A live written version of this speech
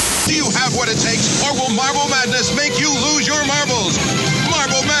Do you have what it takes, or will Marble Madness make you lose your marbles?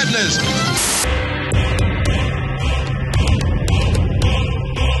 Marble Madness!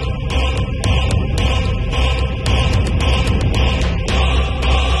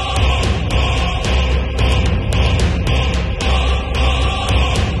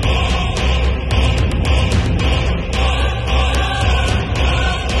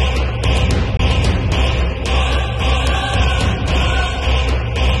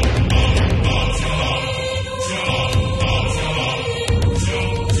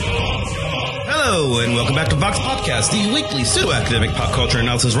 And welcome back to Vox Podcast, the weekly pseudo-academic pop culture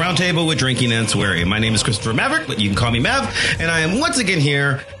analysis roundtable with drinking and swearing. My name is Christopher Maverick, but you can call me Mav, and I am once again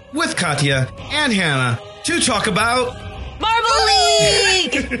here with Katya and Hannah to talk about Marble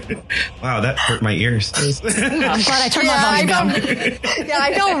League! Wow, that hurt my ears. I'm glad I turned my volume down.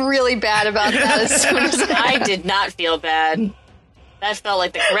 I felt really bad about that as soon as I did not feel bad. That felt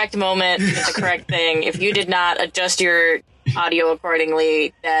like the correct moment, the correct thing. If you did not adjust your audio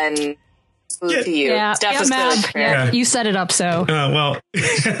accordingly, then to you. Yeah, Steph was clearly prepared. yeah, you set it up, so. Well,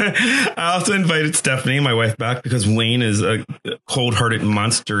 I also invited Stephanie, my wife, back because Wayne is a cold-hearted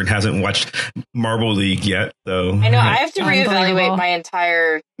monster and hasn't watched Marble League yet. So I know, I have to reevaluate Unbelievable. my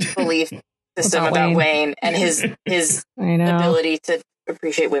entire belief system about Wayne and his ability to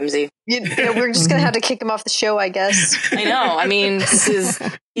appreciate whimsy. we're just gonna have to kick him off the show, I guess. I know. I mean,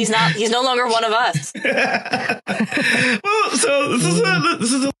 he's no longer one of us. Well, so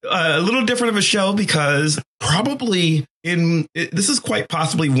this is a little different of a show because probably this is quite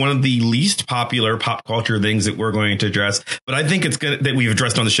possibly one of the least popular pop culture things that we're going to address. But I think it's good that we've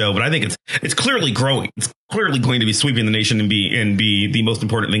addressed on the show. But I think it's clearly growing. It's clearly going to be sweeping the nation and be the most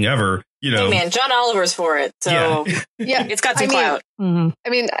important thing ever. You know, Hey man, John Oliver's for it, so Yeah, it's got some clout. I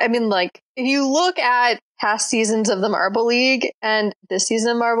mean, like if you look at past seasons of the Marble League and this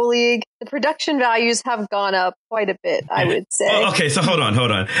season of Marble League, the production values have gone up quite a bit, I would say. Oh, okay, so hold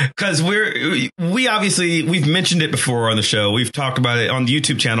on, because we obviously we've mentioned it before on the show. We've talked about it on the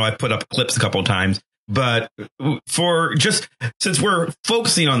YouTube channel. I put up clips a couple of times. But since we're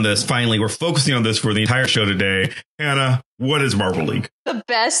focusing on this, finally, we're focusing on this for the entire show today. Hannah, what is Marble League? The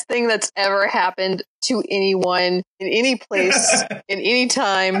best thing that's ever happened to anyone in any place, in any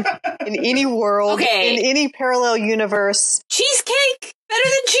time, in any world, in any parallel universe. Cheesecake? Better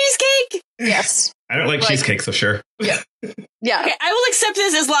than cheesecake? Yes. I don't like cheesecake, so sure. Yeah. Okay, I will accept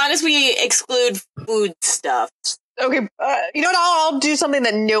this as long as we exclude food stuff. Okay, you know what? I'll do something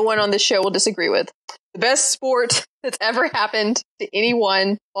that no one on this show will disagree with. The best sport that's ever happened to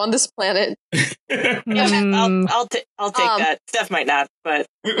anyone on this planet. I'll take that. Steph might not, but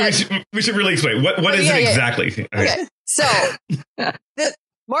we should really explain what is it exactly. Okay, so the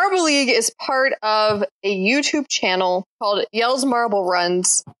Marble League is part of a YouTube channel called Yell's Marble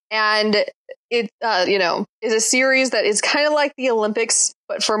Runs, and it is a series that is kind of like the Olympics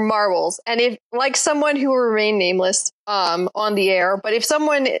but for marbles. And if like someone who will remain nameless on the air, but if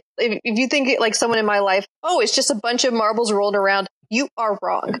you think like someone in my life, oh, it's just a bunch of marbles rolled around, you are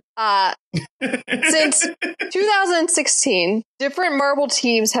wrong. Since 2016, different marble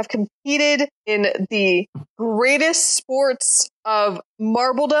teams have competed in the greatest sports of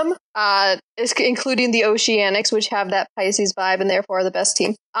marbledom, including the Oceanics, which have that Pisces vibe and therefore are the best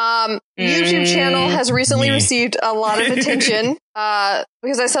team. YouTube channel has recently received a lot of attention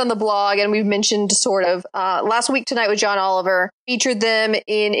because I saw on the blog, and we've mentioned sort of last week tonight with John Oliver, featured them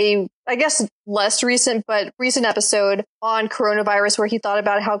in a, I guess, less recent but recent episode on coronavirus, where he thought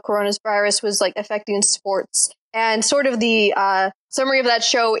about how coronavirus was like affecting sports. And sort of the summary of that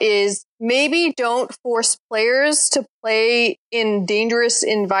show is maybe don't force players to play in dangerous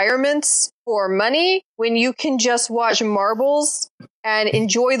environments for money when you can just watch marbles and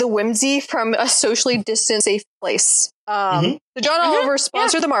enjoy the whimsy from a socially distant, safe place. So John Oliver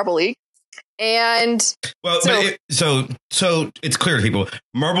sponsored the Marble League. And so it's clear to people,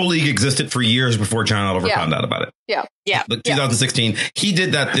 Marble League existed for years before John Oliver found out about it. Yeah. Like 2016. He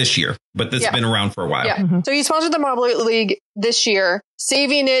did that this year, but this has been around for a while. Yeah. So he sponsored the Marble League this year,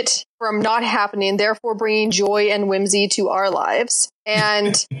 saving it from not happening, therefore bringing joy and whimsy to our lives.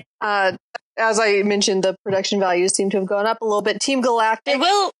 And as I mentioned, the production values seem to have gone up a little bit. Team Galactic.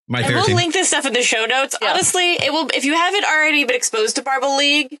 We'll link this stuff in the show notes. Yeah. Honestly, it will. If you haven't already been exposed to Marble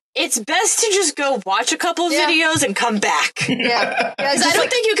League, it's best to just go watch a couple of videos and come back. Yeah. Because I don't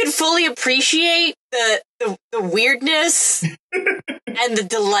think you can fully appreciate the weirdness and the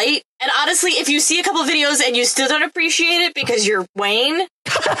delight. And honestly, if you see a couple videos and you still don't appreciate it because you're Wayne,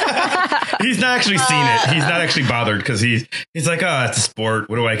 he's not actually seen it. He's not actually bothered because he's like, oh, it's a sport.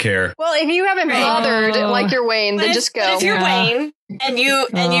 What do I care? Well, if you haven't bothered like you're Wayne, then just go. But if you're Wayne and you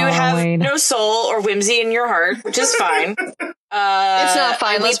have Wayne. no soul or whimsy in your heart, which is fine. It's not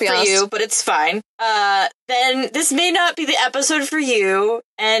fine, let's be for honest. you, but it's fine. Then this may not be the episode for you,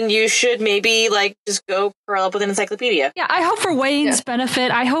 and you should maybe like just go curl up with an encyclopedia. Yeah, I hope for Wayne's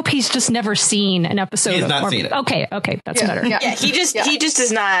benefit, I hope he's just never seen an episode. He's of not Marvel. seen it. Okay, that's better. Yeah. Yeah, he just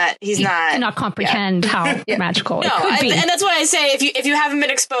does not. He's He not. cannot comprehend how magical it No, could be. and that's why I say if you haven't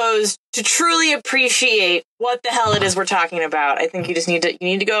been exposed to truly appreciate what the hell it is we're talking about, I think you just need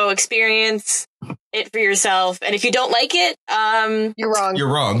to go experience it for yourself. And if you don't like it, You're wrong.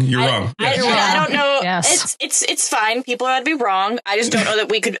 You're wrong. You're wrong. I don't know. Yes. It's fine. People are allowed to be wrong. I just don't know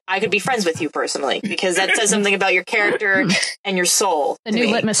that I could be friends with you personally, because that says something about your character and your soul. The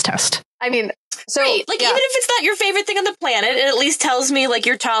new litmus test. I mean, so Right. Like, even if it's not your favorite thing on the planet, it at least tells me like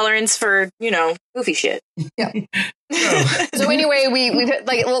your tolerance for, goofy shit. So anyway, we've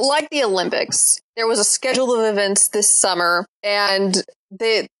like the Olympics. There was a schedule of events this summer, and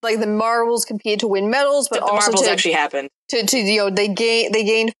the Marvels competed to win medals, but the also Marvels actually happened. they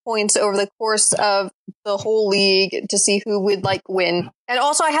gained points over the course of the whole league to see who would win. And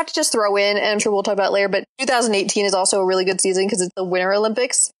also, I have to just throw in, and I'm sure we'll talk about it later, but 2018 is also a really good season because it's the Winter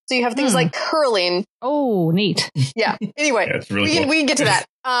Olympics. So you have things like curling. Oh, neat. Yeah. Anyway, Yeah, it's really cool. we can get to that.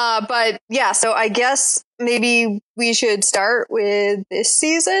 But yeah, so I guess maybe we should start with this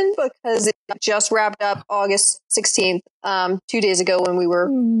season because it just wrapped up August 16th, 2 days ago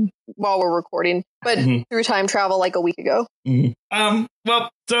while we're recording, but through time travel a week ago. Well,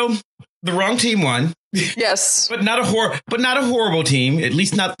 so the wrong team won. Yes. But not a horrible team. At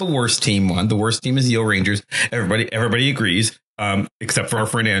least not the worst team won. The worst team is the O Rangers. Everybody agrees. Except for our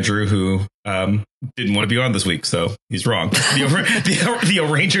friend Andrew, who didn't want to be on this week, so he's wrong. The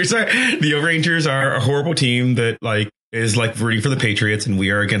O Rangers are a horrible team that is rooting for the Patriots, and we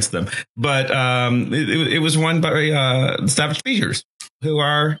are against them. But it was won by the Savage Speeders, who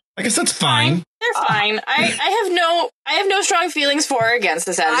are, I guess that's fine. They're fine. I have no strong feelings for or against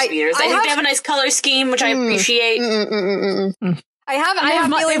the Savage Speeders. I think they have a nice color scheme, which I appreciate. I have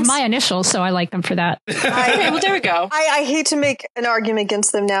feelings. My initials, so I like them for that. Okay, well, there we go. I hate to make an argument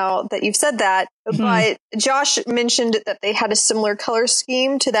against them now that you've said that, but Josh mentioned that they had a similar color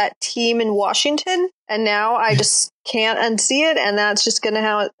scheme to that team in Washington, and now I just can't unsee it, and that's just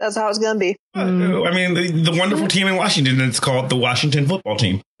that's how it's gonna be. I mean, the wonderful team in Washington, it's called the Washington Football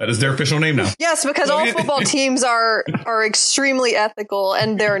Team. That is their official name now. Yes, because all football teams are extremely ethical,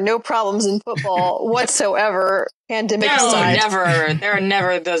 and there are no problems in football whatsoever. Pandemic aside. There are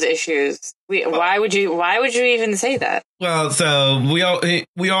never those issues. Why would you even say that? Well, so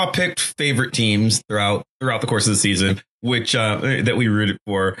we all picked favorite teams throughout the course of the season, which that we rooted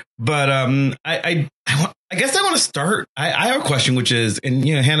for. But I guess I want to start. I have a question, which is, and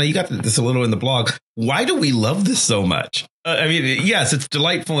Hannah, you got this a little in the blog. Why do we love this so much? I mean, yes, it's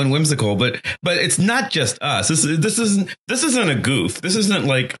delightful and whimsical, but it's not just us. This isn't a goof. This isn't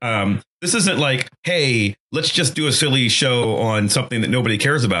like, hey, let's just do a silly show on something that nobody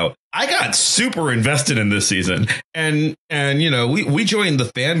cares about. I got super invested in this season, and we joined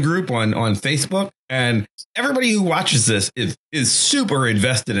the fan group on Facebook, and everybody who watches this is super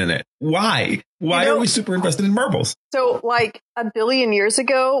invested in it. Why? Why are we super invested in marbles? So, a billion years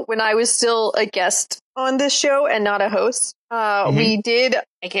ago, when I was still a guest on this show and not a host, we did,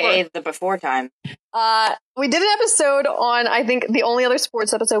 AKA the before time. We did an episode on, I think, the only other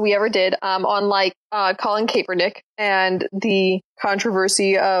sports episode we ever did, on Colin Kaepernick and the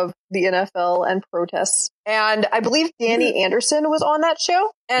controversy of the NFL and protests. And I believe Danny Anderson was on that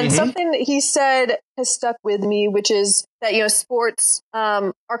show. And something that he said has stuck with me, which is that, sports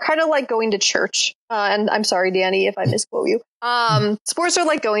are kind of like going to church. And I'm sorry, Danny, if I misquote you. Sports are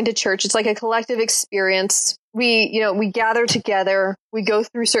like going to church. It's like a collective experience. We gather together. We go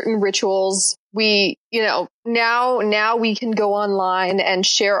through certain rituals. We, now we can go online and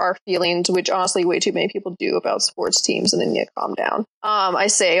share our feelings, which honestly way too many people do about sports teams, and then you calm down. I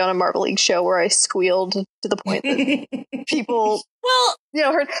say on a Marvel League show where I squealed to the point that people,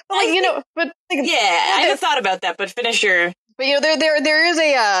 heard. But I haven't thought about that. But finish your. But there is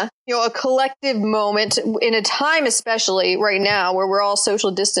a collective moment in a time, especially right now, where we're all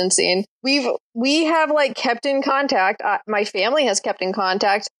social distancing. We have kept in contact. My family has kept in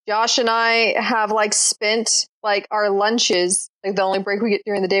contact. Josh and I have spent our lunches, the only break we get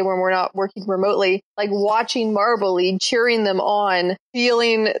during the day when we're not working remotely, watching Marble League, cheering them on,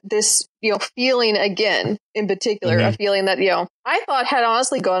 feeling this feeling again, in particular, a feeling that, I thought had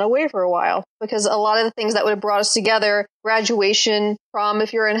honestly gone away for a while, because a lot of the things that would have brought us together, graduation, prom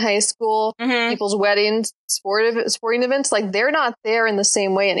if you're in high school, people's weddings, sporting events, like they're not there in the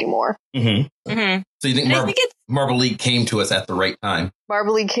same way anymore. So you think Marble League came to us at the right time?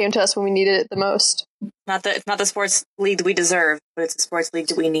 Marble League came to us when we needed it the most. It's not the sports league that we deserve, but it's the sports league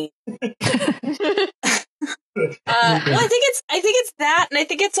that we need. Well, I think it's that, and I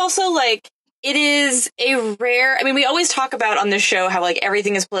think it's also like it is a rare. I mean, we always talk about on this show how like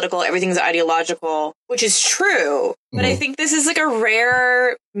everything is political, everything's ideological, which is true. But I think this is like a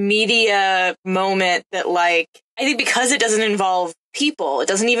rare media moment that, like, I think because it doesn't involve people, it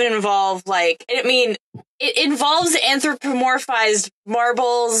doesn't even involve like. I mean, it involves anthropomorphized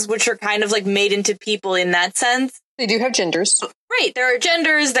marbles, which are kind of like made into people in that sense. They do have genders. Right. There are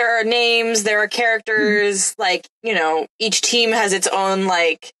genders, there are names, there are characters, like, each team has its own,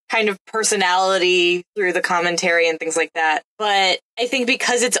 like, kind of personality through the commentary and things like that. But I think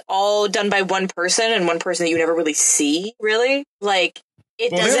because it's all done by one person and one person that you never really see, really, like,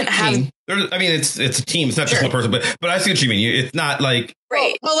 it doesn't have. It's a team. It's not just one person, but I see what you mean. It's not like.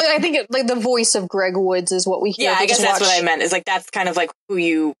 Right. Well, I think the voice of Greg Woods is what we hear. Yeah, I guess that's what I meant. Is like that's kind of like who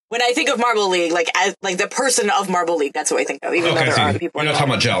you. When I think of Marble League, like as like the person of Marble League, that's what I think of. Even though there are people. You're not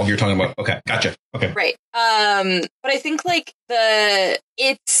talking about Gel. You're talking about. Okay, gotcha. Okay. Right. But I think like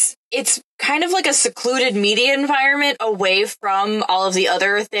it's kind of like a secluded media environment away from all of the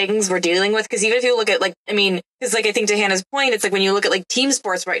other things we're dealing with. Because even if you look at because I think to Hannah's point, it's like when you look at like team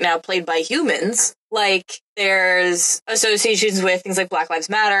sports right now played by humans, like there's associations with things like Black Lives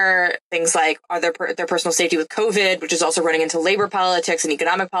Matter, things like their personal safety with COVID, which is also running into labor politics and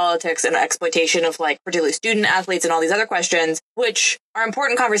economic politics and exploitation of like particularly student athletes and all these other questions, which are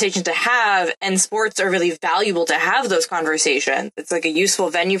important conversations to have. And sports are really valuable to have those conversations. It's like a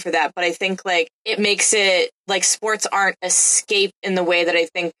useful venue for that. But I think like it makes it like sports aren't escape in the way that I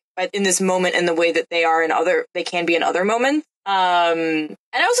think in this moment in the way that they can be in other moments. And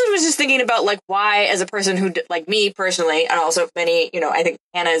I also was just thinking about like why, as a person who like me personally, and also many, I think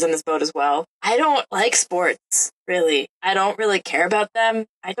Hannah is in this boat as well. I don't like sports, really. I don't really care about them.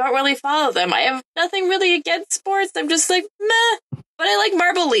 I don't really follow them. I have nothing really against sports. I'm just like, meh. But I like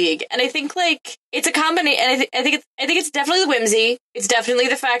Marble League, and I think like it's a combination. And I think it's definitely the whimsy. It's definitely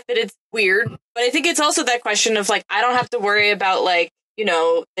the fact that it's weird. But I think it's also that question of like I don't have to worry about like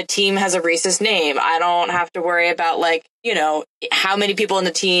the team has a racist name. I don't have to worry about like how many people in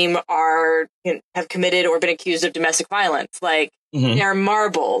the team have committed or been accused of domestic violence. Like they're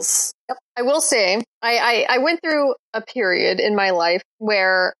marbles. Yep. I will say, I went through a period in my life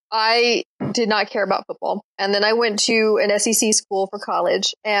where I did not care about football. And then I went to an SEC school for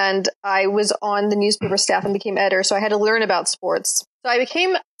college, and I was on the newspaper staff and became editor. So I had to learn about sports. So I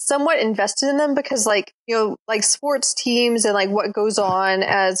became somewhat invested in them because like sports teams and like what goes on,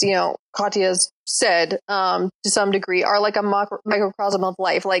 as, Katya's said, to some degree, are like a microcosm of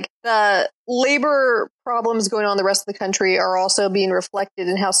life. Like the labor problems going on in the rest of the country are also being reflected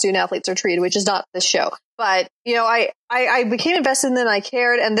in how student athletes are treated, which is not this show. But, I became invested in them, I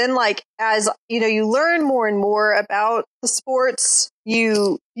cared. And then like, as, you learn more and more about the sports,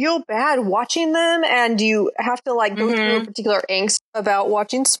 you feel bad watching them, and you have to like go through a particular angst about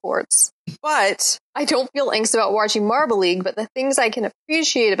watching sports. But I don't feel angst about watching Marble League, but the things I can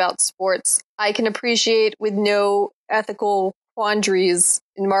appreciate about sports, I can appreciate with no ethical quandaries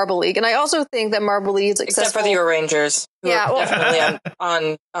in Marble League. And I also think that Marble League is successful. Except for the Rangers, who are definitely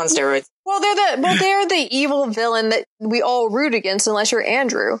on steroids. Well, they're the evil villain that we all root against, unless you're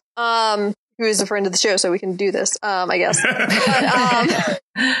Andrew, who is a friend of the show, so we can do this, I guess. But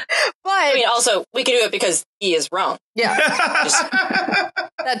I mean, also we can do it because he is wrong. Yeah,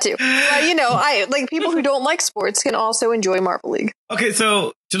 that too. But I like people who don't like sports can also enjoy Marble League. Okay,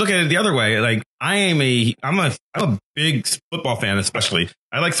 so to look at it the other way, like I'm a big football fan, especially.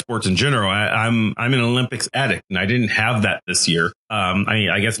 I like sports in general. I'm an Olympics addict, and I didn't have that this year.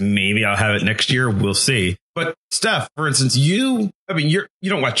 I guess maybe I'll have it next year. We'll see. But Steph, for instance, you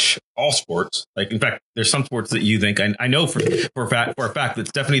don't watch all sports. Like, in fact, there's some sports that you think, I know for a fact that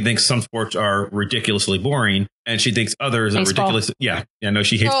Stephanie thinks some sports are ridiculously boring, and she thinks others are ridiculous. Yeah, no,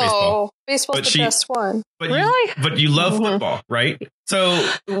 she hates baseball. Baseball's the best one. Really? But you love football, right? So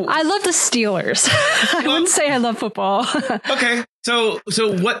I love the Steelers. I wouldn't say I love football. Okay. So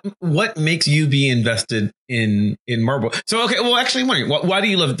what makes you be invested in Marble? So, okay. Well, actually, why do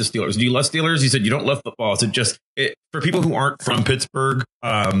you love the Steelers? Do you love Steelers? You said you don't love football. Is it just for people who aren't from Pittsburgh?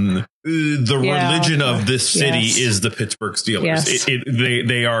 the religion of this city is the Pittsburgh Steelers. Yes.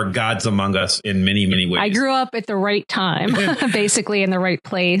 They are gods among us in many, many ways. I grew up at the right time, basically in the right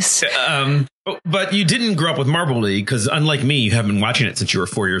place. But you didn't grow up with Marble League because, unlike me, you have been watching it since you were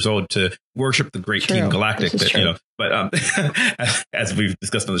 4 years old to worship the great Team Galactic. But as we've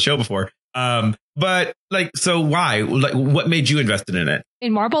discussed on the show before. But so why? What made you invested in it?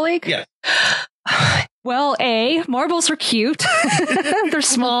 In Marble League? Yeah. Well, marbles are cute. They're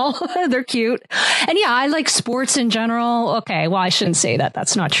small. They're cute. And I like sports in general. Okay, well, I shouldn't say that.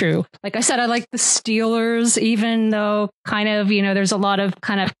 That's not true. Like I said, I like the Steelers, even though kind of, there's a lot of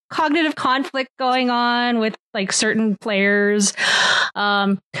kind of cognitive conflict going on with like certain players.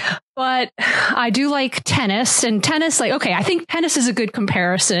 But I do like tennis, and tennis, I think tennis is a good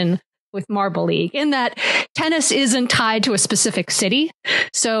comparison with Marble League in that tennis isn't tied to a specific city.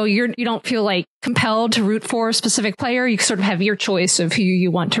 So you don't feel like compelled to root for a specific player. You sort of have your choice of who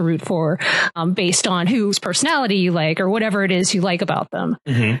you want to root for based on whose personality you like or whatever it is you like about them.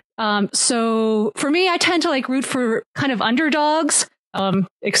 Mm-hmm. So for me, I tend to root for kind of underdogs.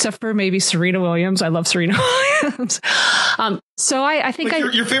 Except for maybe Serena Williams. I love Serena Williams. So I think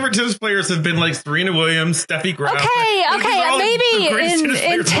your favorite tennis players have been like Serena Williams, Steffi Graf. Okay, maybe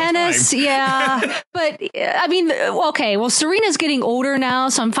in tennis, But I mean, well, Serena's getting older now,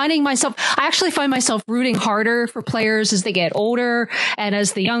 so I actually find myself rooting harder for players as they get older and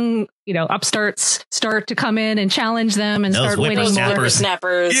as the young, upstarts start to come in and challenge them and start winning more.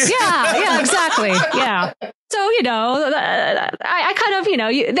 Snappers. Yeah, exactly. Yeah. So, I kind of,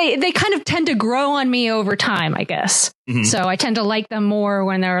 they kind of tend to grow on me over time, I guess. Mm-hmm. So I tend to like them more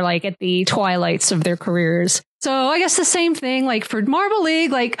when they're at the twilights of their careers. So I guess the same thing, for Marble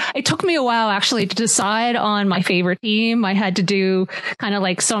League, it took me a while actually to decide on my favorite team. I had to do kind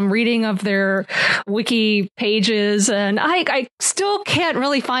of some reading of their wiki pages, and I still can't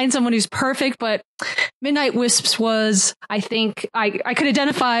really find someone who's perfect, but Midnight Wisps was, I think I could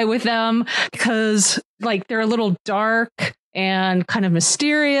identify with them because they're a little dark and kind of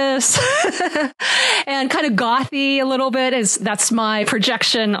mysterious and kind of gothy a little bit. That's my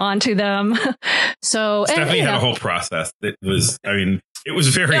projection onto them. So Stephanie had a whole process that was, it was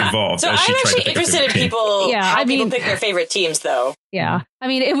very involved. So I'm actually interested in people, people pick their favorite teams, though. Yeah.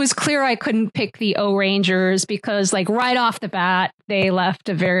 It was clear I couldn't pick the O Rangers because right off the bat, they left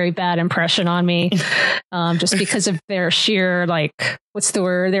a very bad impression on me just because of their sheer, what's the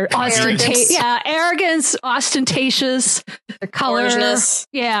word? Their arrogance, ostentatious, the color. Orangeness.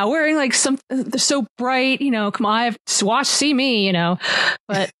 Yeah, wearing they're so bright, come on, see me,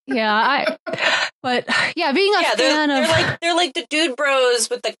 But being a fan of... They're like the dude bros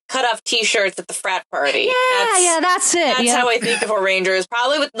with the cut-off t-shirts at the frat party. That's it. That's how I think of Rangers.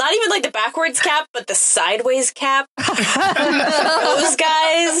 Probably with not even the backwards cap, but the sideways cap. Those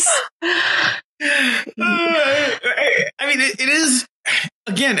guys. It is,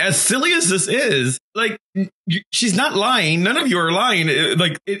 again, as silly as this is, she's not lying. None of you are lying. It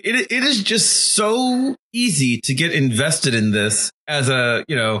is just so easy to get invested in this as an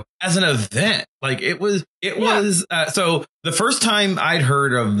event. So the first time I'd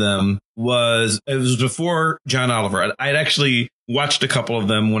heard of them was before John Oliver. I'd actually watched a couple of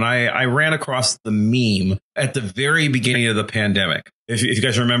them when I ran across the meme at the very beginning of the pandemic. If you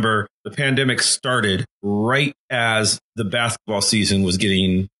guys remember, the pandemic started right as the basketball season was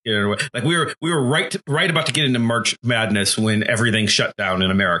getting underway. We were right about to get into March Madness when everything shut down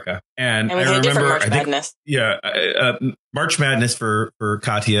in America. And I remember, March Madness. March Madness for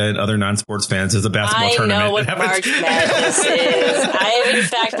Katya and other non-sports fans is a basketball tournament. I know what March Madness is. I have in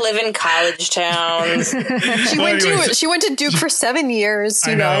fact live in college towns. She went to Duke for 7 years.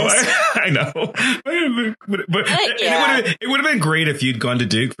 You guys. I know. But it would have been great if you'd gone to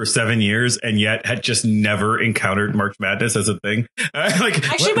Duke for 7 years and yet had just never encountered March Madness as a thing.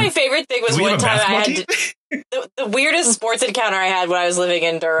 Actually, my favorite thing was one time I had the weirdest sports encounter I had when I was living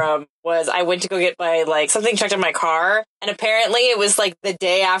in Durham was I went to go get my something checked in my car, and apparently it was the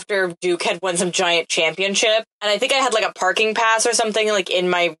day after Duke had won some giant championship, and I think I had a parking pass or something in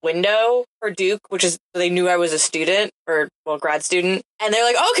my window for Duke, which is they knew I was a student or grad student, and they're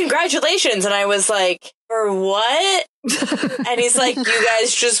like, "Oh, congratulations!" And I was like, "For what?" And he's like, "You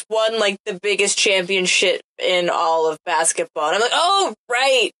guys just won the biggest championship in all of basketball." And I'm like, "Oh,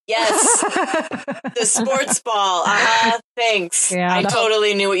 right, yes, the sports ball. Thanks." Yeah, I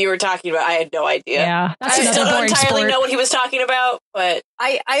totally knew what you were talking about. I had no idea. Yeah, I still don't entirely know what he was talking about, but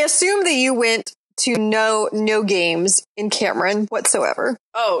I assume that you went to no games in Cameron whatsoever.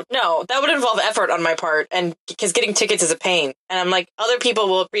 Oh, no, that would involve effort on my part, and because getting tickets is a pain. And I'm like, other people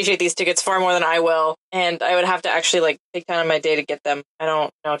will appreciate these tickets far more than I will, and I would have to actually take time on my day to get them. I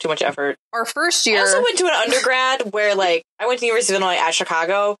don't know, too much effort. Our first year, I also went to an undergrad where I went to the University of Illinois at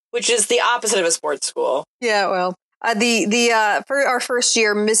Chicago, which is the opposite of a sports school. Yeah, well, for our first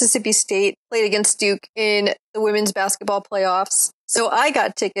year, Mississippi State played against Duke in the women's basketball playoffs. So I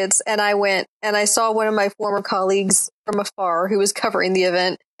got tickets and I went and I saw one of my former colleagues from afar who was covering the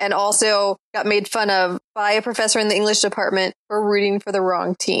event and also got made fun of by a professor in the English department for rooting for the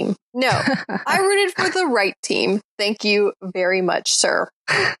wrong team. No, I rooted for the right team. Thank you very much, sir.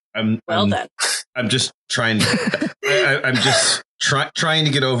 Done. I'm just trying to trying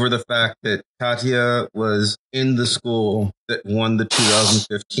to get over the fact that Katya was in the school that won the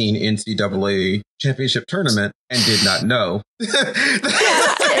 2015 NCAA championship tournament and did not know. You know,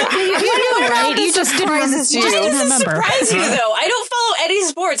 right? You just didn't remember. Surprise you, though. I don't follow any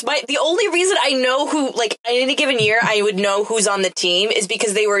sports. The only reason I know who, in any given year, I would know who's on the team is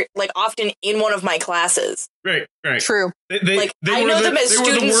because they were often in one of my classes. Right. True. They were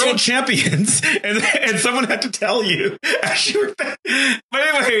the world champions, and someone had to tell you. But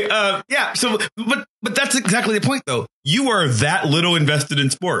anyway, yeah. So, but that's exactly the point, though. You are that little invested in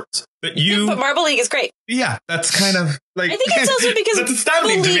sports that you. But Marble League is great. Yeah, that's kind of I think it's also because that's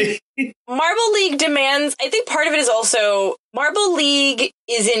astounding to me. Marble League demands. I think part of it is also Marble League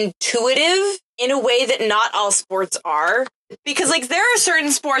is intuitive in a way that not all sports are. Because there are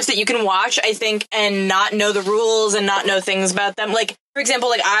certain sports that you can watch, I think, and not know the rules and not know things about them. For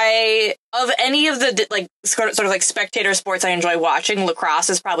example, of any of the sort of spectator sports I enjoy watching, lacrosse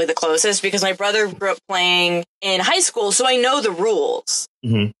is probably the closest because my brother grew up playing in high school, so I know the rules.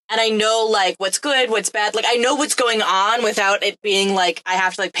 Mm-hmm. And I know what's good, what's bad. I know what's going on without it being I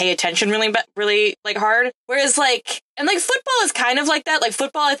have to pay attention really hard. Whereas football is kind of like that.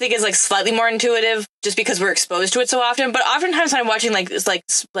 Football I think is slightly more intuitive just because we're exposed to it so often. But oftentimes when I'm watching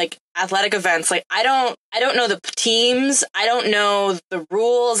athletic events, I don't know the teams. I don't know the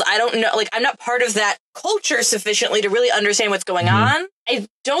rules. I don't know, I'm not part of that culture sufficiently to really understand what's going on. I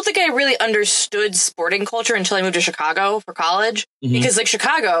don't think I really understood sporting culture until I moved to Chicago for college because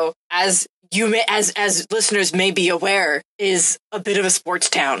Chicago, as listeners may be aware, is a bit of a sports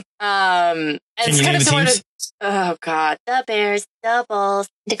town. And it's kind of similar to, oh God, the Bears, the Bulls,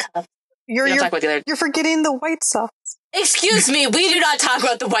 the Cubs. You're forgetting the White Sox. Excuse me, we do not talk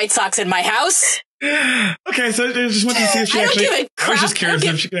about the White Sox in my house. Okay, so I just wanted to see if she actually. I was just curious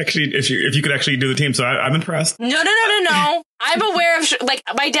if you could actually do the team. So I'm impressed. No. I'm aware of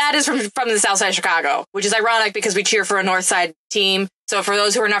my dad is from the South Side of Chicago, which is ironic because we cheer for a North Side team. So for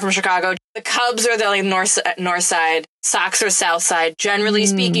those who are not from Chicago, the Cubs are the North Side, Sox are South Side. Generally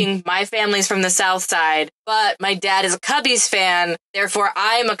speaking, my family's from the South Side, but my dad is a Cubbies fan. Therefore,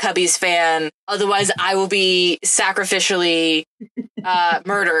 I'm a Cubbies fan. Otherwise, I will be sacrificially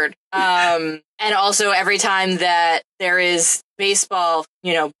murdered. And also every time that there is baseball,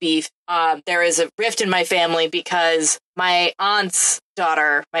 beef, there is a rift in my family because my aunt's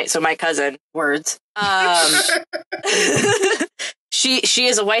daughter, my cousin, she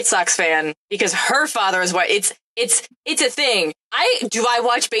is a White Sox fan because her father is white. It's a thing. Do I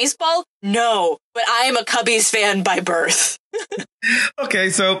watch baseball? No, but I am a Cubbies fan by birth. Okay,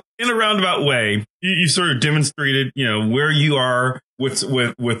 so in a roundabout way, you sort of demonstrated, where you are with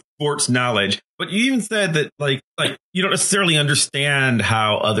sports knowledge. But you even said that you don't necessarily understand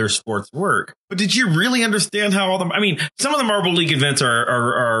how other sports work. But did you really understand how all them? I mean, some of the Marble League events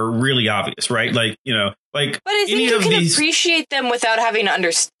are really obvious, right? But I think you can appreciate them without having to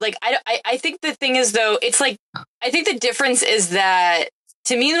understand. I think the thing is, though, it's I think the difference is that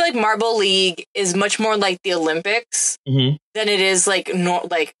to me, Marble League is much more like the Olympics than it is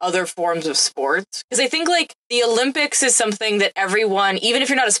other forms of sports. Because I think the Olympics is something that everyone, even if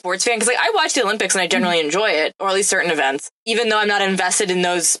you're not a sports fan, because I watch the Olympics and I generally enjoy it, or at least certain events, even though I'm not invested in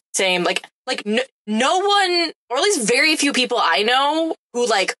those same no one, or at least very few people I know who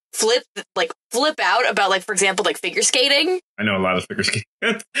flip out about for example figure skating. I know a lot of figure skating.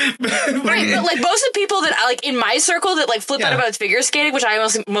 Right, but most of the people that in my circle that flip out about figure skating, which I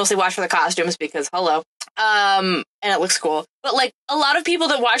mostly watch for the costumes because hello, and it looks cool. But a lot of people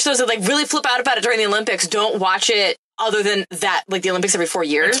that watch those that really flip out about it during the Olympics don't watch it other than that, the Olympics every 4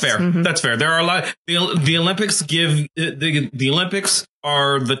 years. That's fair. Mm-hmm. That's fair. There are a lot. The Olympics give the Olympics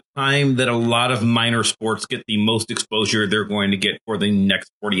are the time that a lot of minor sports get the most exposure they're going to get for the next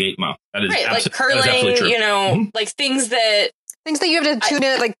 48 months. That is right. Curling, things that things that you have to tune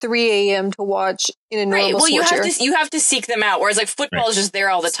in at like 3 a.m. to watch in a normal Well, switcher. you have to seek them out. Whereas like football is just there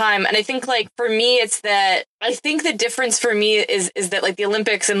all the time. And I think like for me, it's that I think the difference for me is that like the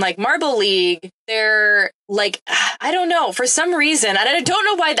Olympics and like Marble League, they're like, I don't know, for some reason, and I don't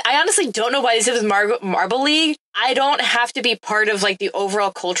know why. I honestly don't know why this is Marble League. I don't have to be part of like the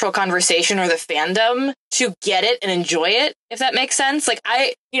overall cultural conversation or the fandom to get it and enjoy it, if that makes sense. Like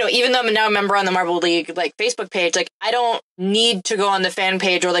even though I'm now a member on the Marble League like Facebook page, like I don't need to go on the fan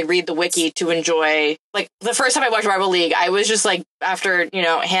page or like read the wiki to enjoy. Like the first time I watched Marble League, I was just like, after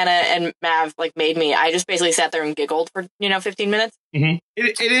Hannah and Mav like made me, I just basically sat there and giggled for 15 minutes. Mm-hmm.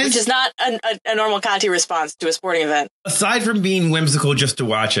 It is, which is not a normal Conti response to a sporting event. Aside from being whimsical just to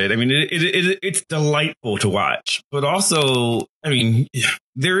watch it, I mean, it's delightful to watch, but also, I mean,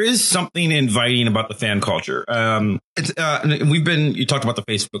 there is something inviting about the fan culture. You talked about the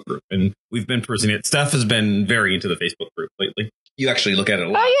Facebook group, and we've been perusing it. Steph has been very into the Facebook group lately. You actually look at it a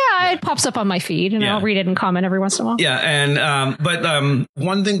lot. Oh yeah, it pops up on my feed, and I'll read it and comment every once in a while. Yeah, and but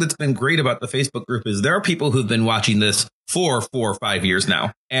one thing that's been great about the Facebook group is there are people who've been watching this for 4 or 5 years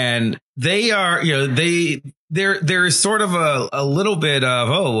now, and they are, there is sort of a little bit of,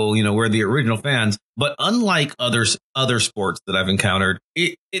 we're the original fans, but unlike other sports that I've encountered,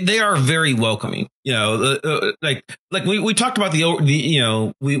 they are very welcoming. Like we talked about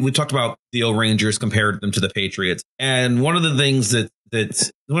we talked about the old Rangers, compared them to the Patriots, and one of the things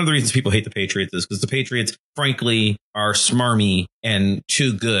that's one of the reasons people hate the Patriots is because the Patriots, frankly, are smarmy and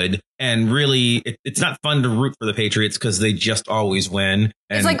too good. And really, it's not fun to root for the Patriots because they just always win.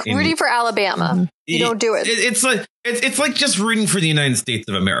 It's like rooting for Alabama. You don't do it. It's like just rooting for the United States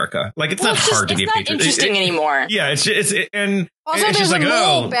of America. Like it's not hard to get Patriots. It's not interesting anymore. Yeah, and also it's there's just a like,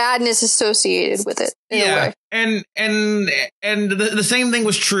 moral badness associated with it. In a way. And the same thing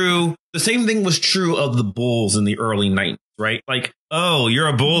was true. The same thing was true of the Bulls in the early 90s, right? Like, oh, you're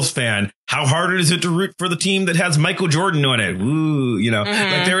a Bulls fan. How hard is it to root for the team that has Michael Jordan on it? Woo,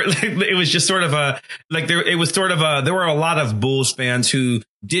 it was just sort of there were a lot of Bulls fans who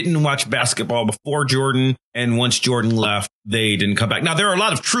didn't watch basketball before Jordan, and once Jordan left, they didn't come back. Now, there are a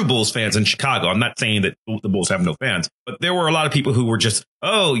lot of true Bulls fans in Chicago. I'm not saying that the Bulls have no fans, but there were a lot of people who were just,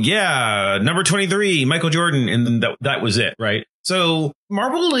 oh yeah, number 23, Michael Jordan, and that was it, right? So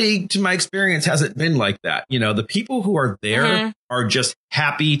Marble League, to my experience, hasn't been like that. The people who are there are just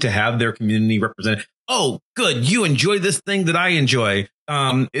happy to have their community represented. Oh, good. You enjoy this thing that I enjoy.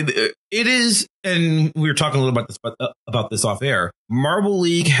 It is, and we were talking a little about this off air. Marble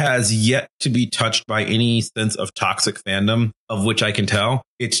League has yet to be touched by any sense of toxic fandom, of which I can tell.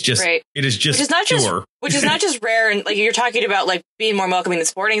 It's just, it is just pure. Which is not just rare, and like you're talking about like being more welcoming than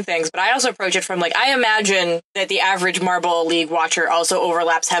sporting things, but I also approach it from like, I imagine that the average Marble League watcher also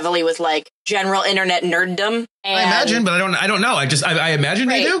overlaps heavily with like general internet nerddom. I imagine, but I don't know. I imagine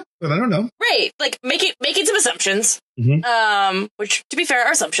they do, but I don't know. Right. Like making some assumptions. Which to be fair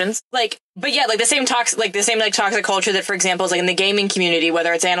are assumptions. Like, but yeah, like the same toxic culture that, for example, is like in the gaming community,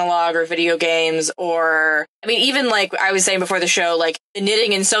 whether it's analog or video games, or I mean, even like I was saying before the show, like the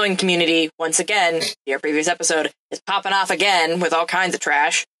knitting and sewing community, once again, your previous episode, is popping off again with all kinds of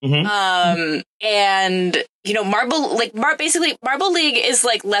trash. And Marble League is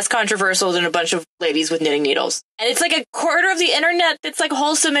like less controversial than a bunch of ladies with knitting needles, and it's like a quarter of the internet that's like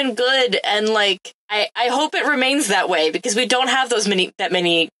wholesome and good, and like I hope it remains that way, because we don't have that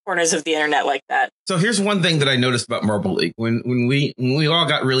many corners of the internet like that. So here's one thing that I noticed about Marble League when we all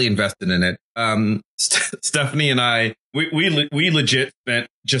got really invested in it. Stephanie and I, we legit spent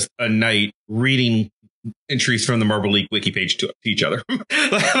just a night reading entries from the Marble League wiki page to each other.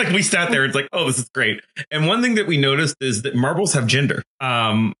 Like we sat there, it's like, oh, this is great. And one thing that we noticed is that marbles have gender. You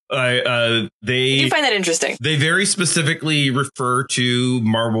find that interesting. They very specifically refer to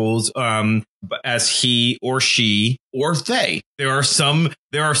marbles as he or she or they. There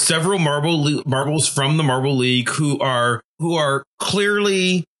are several marbles from the Marble League who are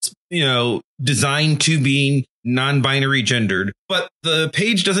clearly, designed to be non-binary gendered, but the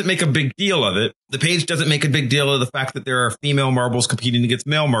page doesn't make a big deal of it. The page doesn't make a big deal of the fact that there are female marbles competing against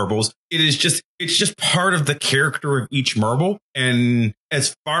male marbles. It's just part of the character of each marble. And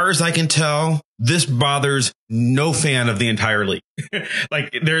as far as I can tell, this bothers no fan of the entire league.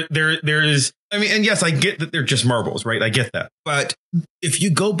 Like there is, I mean, and yes, I get that they're just marbles, right? I get that. But if you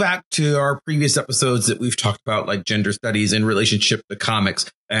go back to our previous episodes that we've talked about, like gender studies in relationship to comics,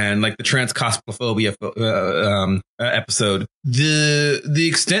 and like the trans cosmophobia episode, the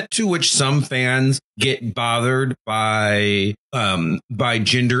extent to which some fans get bothered by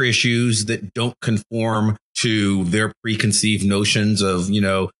gender issues that don't conform to their preconceived notions of,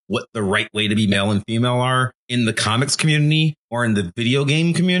 what the right way to be male and female are in the comics community or in the video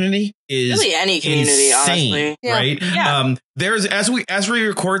game community is really any community, insane, honestly. right? Yeah. There's as we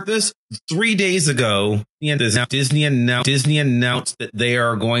record this 3 days ago, Disney announced that they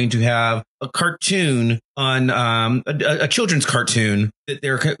are going to have a cartoon on a children's cartoon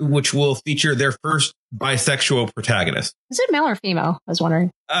which will feature their first bisexual protagonist. Is it male or female? I was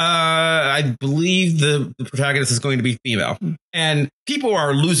wondering. I believe the protagonist is going to be female, and people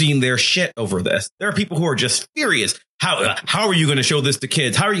are losing their shit over this. There are people who are just furious. How are you going to show this to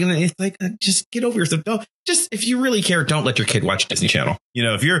kids? How are you going to? It's like, just get over yourself. Don't if you really care, don't let your kid watch Disney Channel.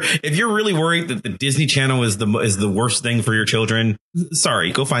 If you're really worried that the Disney Channel is the worst thing for your children,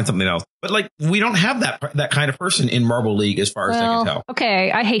 sorry, go find something else. But we don't have that kind of person in Marble League, as far as I can tell.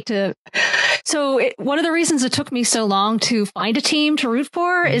 Okay, I hate to. So one of the reasons it took me so long to find a team to root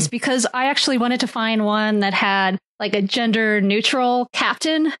for is because I actually wanted to find one that had like a gender neutral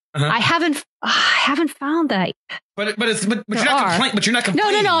captain. Uh-huh. I haven't found that. But you're not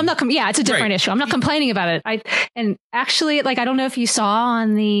complaining. No, I'm not. Yeah, it's a different issue. I'm not complaining about it. And actually, I don't know if you saw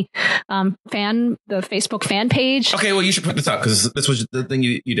on the Facebook fan page. Okay, well, you should put this out because this was the thing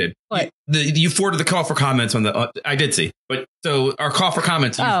you did. What? You forwarded the call for comments on the. I did see, but so our call for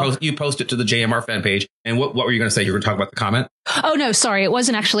comments. You posted to the JMR fan page, and what were you going to say? You were going to talk about the comment. Oh no, sorry, it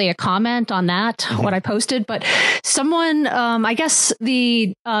wasn't actually a comment on that. What I posted, but someone, I guess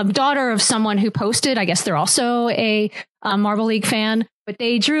the daughter of someone who posted. I guess they're also a Marble League fan, but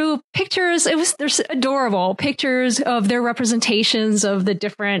they drew pictures. There's adorable pictures of their representations of the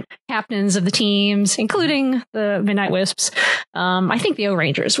different captains of the teams, including the Midnight Wisps. I think the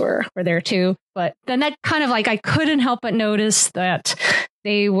O-Rangers were there too. But then that kind of I couldn't help but notice that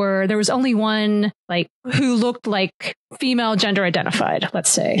there was only one who looked like female gender identified, let's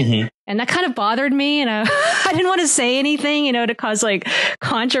say. Mm-hmm. And that kind of bothered me. And I didn't want to say anything, to cause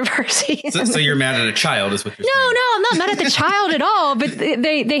controversy. So you're mad at a child is what you're saying? No, I'm not mad at the child at all. But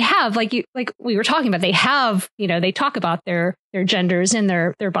they have, like we were talking about, they have, they talk about their genders in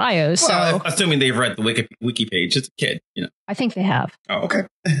their bios. Well, so assuming they've read the wiki page, it's a kid, I think they have. Oh, okay.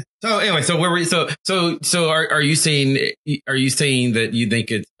 So anyway, so where were you? So are you saying that you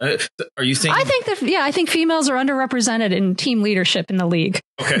think it's? Are you saying? I think females are underrepresented in team leadership in the league.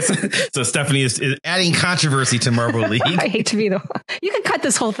 Okay, so Stephanie is adding controversy to Marble League. I hate to be the one. You can cut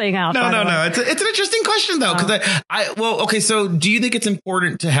this whole thing out. No. It's an interesting question though, because So do you think it's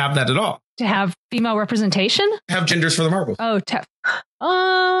important to have that at all? To have female representation? Have genders for the marbles? Oh,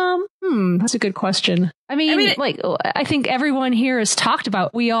 that's a good question. I mean, I think everyone here has talked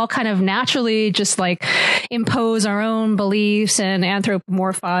about, we all kind of naturally just impose our own beliefs and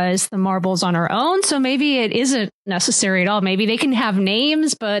anthropomorphize the marbles on our own. So maybe it isn't necessary at all. Maybe they can have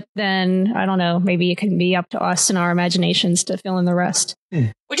names, but then I don't know, maybe it can be up to us and our imaginations to fill in the rest.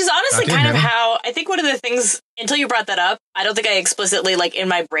 Which is honestly kind of how I think one of the things, until you brought that up, I don't think I explicitly in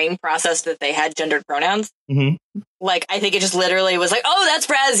my brain processed that they had gendered pronouns. Mm-hmm. I think it just literally was oh, that's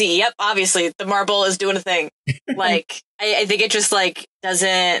Brazzy. Yep, obviously the marble is doing a thing. I think it just doesn't,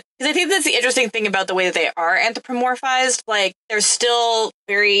 because I think that's the interesting thing about the way that they are anthropomorphized. They're still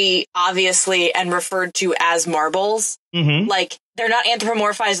very obviously and referred to as marbles. Mm-hmm. They're not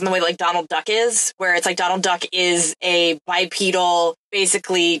anthropomorphized in the way Donald Duck is, where it's Donald Duck is a bipedal,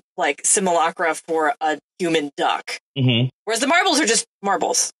 basically simulacra for a human duck. Mm-hmm. Whereas the marbles are just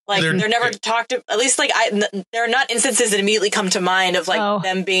marbles. They're never talked to, at least there are not instances that immediately come to mind of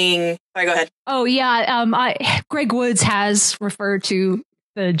them being. Sorry, go ahead. Oh yeah, Greg Woods has referred to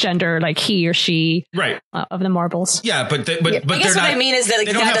the gender he or she of the marbles. Yeah, but I guess what I mean is that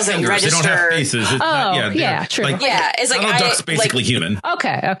that doesn't fingers. Register. They don't have faces. It's true. It's Donald Duck's basically human.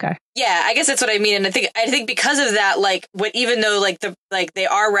 Okay. Yeah, I guess that's what I mean, and I think because of that, even though they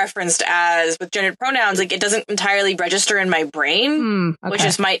are referenced as with gendered pronouns, it doesn't entirely register in my brain, which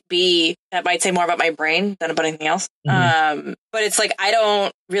just might say more about my brain than about anything else. Mm-hmm. But it's I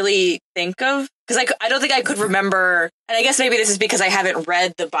don't really think of, because I don't think I could remember, and I guess maybe this is because I haven't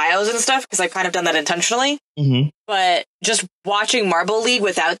read the bios and stuff, because I've kind of done that intentionally. Mm-hmm. But just watching Marble League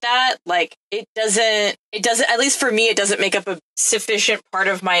without that, it doesn't, at least for me, it doesn't make up a sufficient part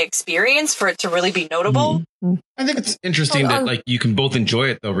of my experience for it to really be notable. Mm-hmm. I think it's interesting that you can both enjoy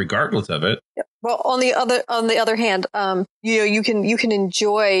it though, regardless of it. Well, on the other hand, you can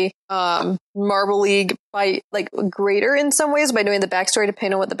enjoy Marble League by greater in some ways by knowing the backstory,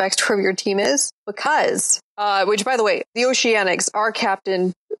 depending on what the backstory of your team is. Because, which by the way, the Oceanics are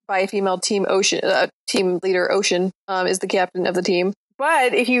captained by a female team. Team leader Ocean is the captain of the team.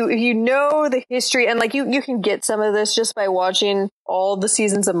 But if you know the history, and like you can get some of this just by watching all the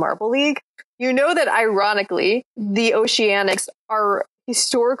seasons of Marble League, you know that ironically the Oceanics are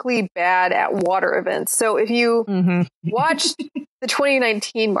historically bad at water events. So if you watched the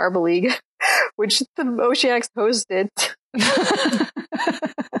 2019 Marble League, which the Oceanics hosted,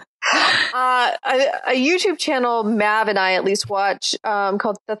 a YouTube channel Mav and I at least watch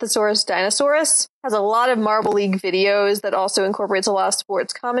called Thethosaurus Dinosaurus has a lot of Marble League videos that also incorporates a lot of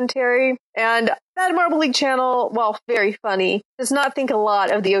sports commentary. And that Marble League channel, while very funny, does not think a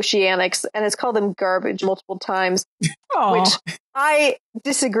lot of the Oceanics and has called them garbage multiple times. Which I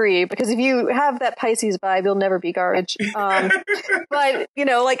disagree, because if you have that Pisces vibe, you'll never be garbage. But, you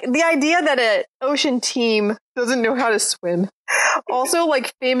know, like the idea that an ocean team doesn't know how to swim also,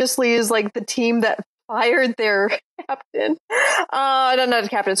 like, famously is like the team that fired their captain. No, not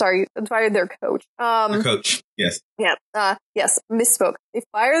captain, sorry. Fired their coach. Their coach, yes. Yeah, yes, misspoke. They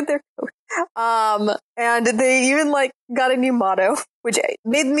fired their coach. And they even, like, got a new motto, which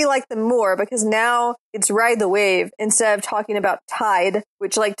made me like them more, because now it's Ride the Wave instead of talking about Tide,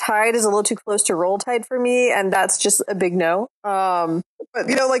 which, like, Tide is a little too close to Roll Tide for me, and that's just a big no. But,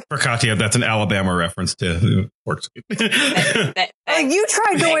 you know, like... For Katya, that's an Alabama reference to sports. Like, you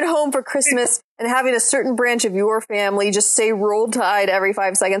tried going home for Christmas and having a certain branch of your family just say Roll Tide every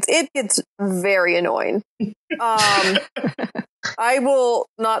 5 seconds. It gets very annoying. I will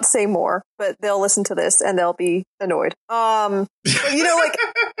not say more, but they'll listen to this and they'll be annoyed. But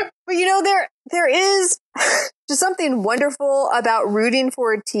you know, there is just something wonderful about rooting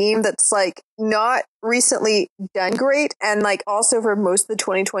for a team that's like not recently done great, and like also for most of the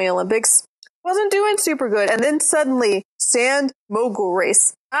 2020 Olympics wasn't doing super good, and then suddenly Sand Mogul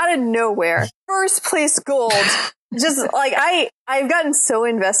Race out of nowhere, first place gold. Just like I've gotten so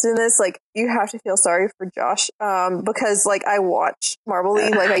invested in this, like you have to feel sorry for Josh, because like I watch Marble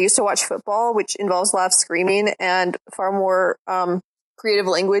League, like I used to watch football, which involves a lot of screaming and far more creative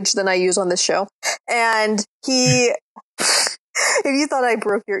language than I use on this show. And if you thought I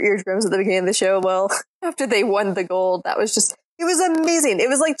broke your eardrums at the beginning of the show, well, after they won the gold, that was just, it was amazing. It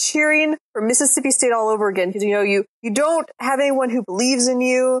was like cheering for Mississippi State all over again, because, you know, you don't have anyone who believes in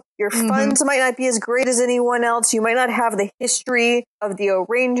you. Your funds might not be as great as anyone else. You might not have the history of the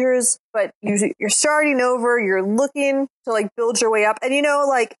O-Rangers, but you're starting over. You're looking to like build your way up. And, you know,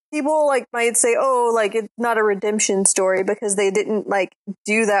 like people like might say, oh, like it's not a redemption story because they didn't like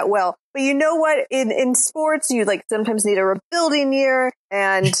do that well. But you know what? In sports, you like sometimes need a rebuilding year,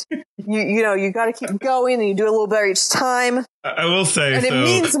 and you got to keep going, and you do a little better each time. I will say, and it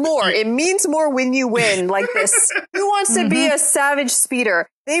means more. It means more when you win like this. Who wants to be a savage speeder?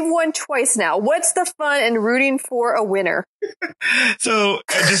 They've won twice now. What's the fun in rooting for a winner? So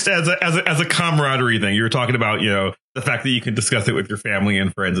just as a camaraderie thing, you were talking about, you know, the fact that you can discuss it with your family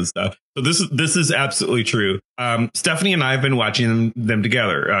and friends and stuff. So this is absolutely true. Stephanie and I have been watching them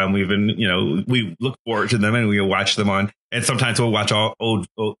together. We've been, you know, we look forward to them and we watch them on. And sometimes we'll watch all old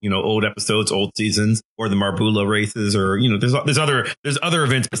episodes, old seasons, or the Marbula races, or, you know, there's other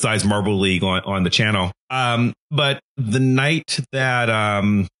events besides Marble League on the channel. But the night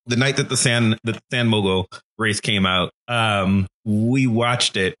that the Sand Mogul race came out, we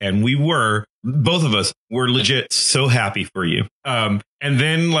watched it, and both of us were legit so happy for you. And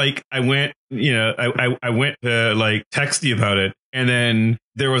then like I went to like text you about it, and then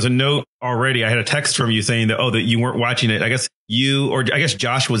there was a note already. I had a text from you saying that you weren't watching it. I guess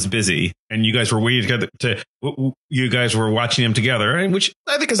Josh was busy, and you guys were waiting you guys were watching them together, which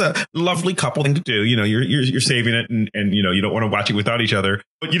I think is a lovely couple thing to do. You know, you're saving it, and you know, you don't want to watch it without each other,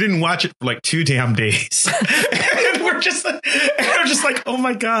 but you didn't watch it for like 2 damn days. And I'm just like, oh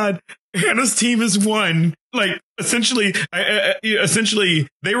my God, Hannah's team has won. Like essentially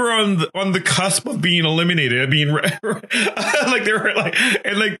they were on the cusp of being eliminated. I mean, like they were like,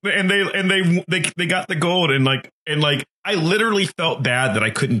 and they got the gold, and I literally felt bad that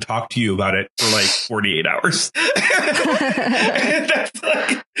I couldn't talk to you about it for like 48 hours. And that's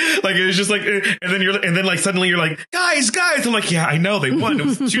like it was just like, and then like suddenly you're like, guys, I'm like, yeah, I know they won. It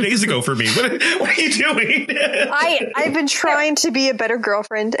was 2 days ago for me. What are you doing? I've been trying to be a better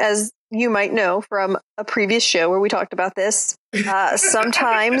girlfriend, as you might know from a previous show where we talked about this.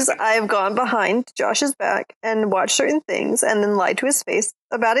 Sometimes I've gone behind Josh's back and watched certain things and then lied to his face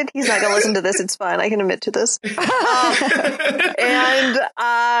about it. He's not going to listen to this. It's fine. I can admit to this.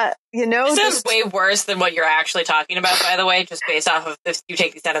 You know, this is way worse than what you're actually talking about, by the way, just based off of this. You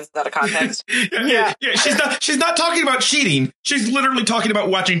take these sentences out of context. Yeah. She's not talking about cheating. She's literally talking about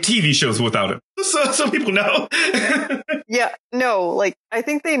watching TV shows without him. So people know. Yeah, no, like I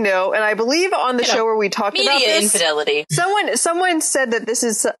think they know, and I believe on the show where we talked about this, infidelity. Someone said that this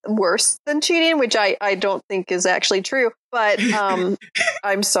is worse than cheating, which I don't think is actually true. But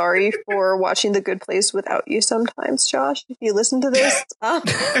I'm sorry for watching The Good Place without you sometimes, Josh. If you listen to this,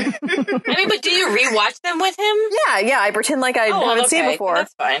 I mean, but do you rewatch them with him? Yeah, I pretend like I haven't seen it before.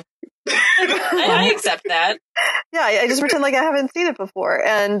 That's fine. I accept that. Yeah, I just pretend like I haven't seen it before,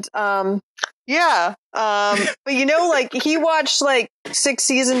 and but you know, like he watched like 6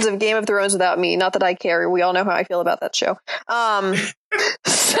 seasons of Game of Thrones without me. Not that I care. We all know how I feel about that show.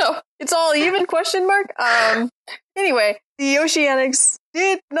 So it's all even? Question mark. Anyway, the Oceanics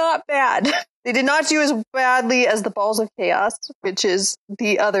did not bad. They did not do as badly as the Balls of Chaos, which is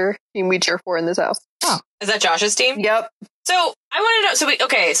the other team we cheer for in this house. Oh, is that Josh's team? Yep. So I want to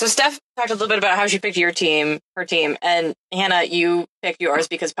know. So Steph talked a little bit about how she picked her team, and Hannah, you picked yours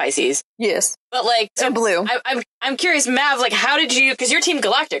because Pisces. Yes. But like, so blue. I'm curious, Mav. Like, how did you? Because your team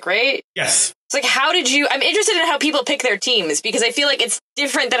Galactic, right? Yes. It's like, how did you? I'm interested in how people pick their teams because I feel like it's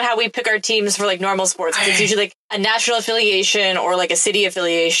different than how we pick our teams for like normal sports. Because it's usually like a national affiliation or like a city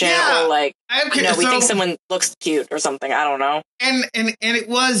affiliation or like we think someone looks cute or something. I don't know. And it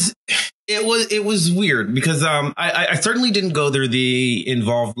was weird because I certainly didn't go through the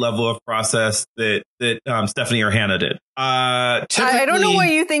involved level of process that Stephanie or Hannah did. I don't know why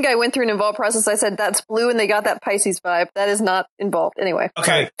you think I went through an involved process. I said that's blue and they got that Pisces vibe. That is not involved. Anyway.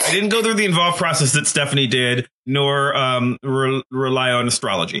 Okay. I didn't go through the involved process that Stephanie did, nor rely on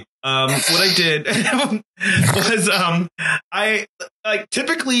astrology. What I did was I like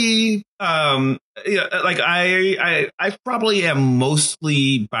typically I probably am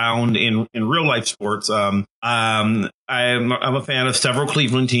mostly bound in real life sports. I'm a fan of several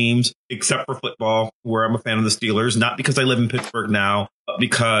Cleveland teams, except for football, where I'm a fan of the Steelers. Not because I live in Pittsburgh now, but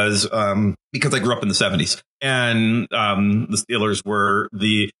because I grew up in the 70s. And the Steelers were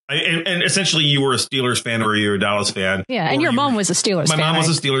and essentially you were a Steelers fan or you were a Dallas fan. Yeah, and your mom was a Steelers fan. My mom was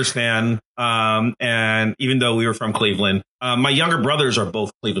a Steelers fan. And even though we were from Cleveland, my younger brothers are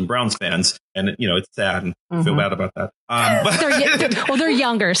both Cleveland Browns fans. And, it's sad and I feel bad about that. But they're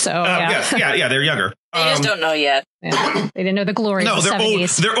younger, so yeah, they're younger. They just don't know yet. Yeah. They didn't know the glory of the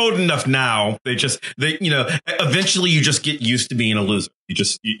 70s. They're old enough now. They eventually you just get used to being a loser.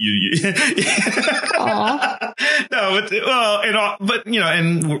 No, but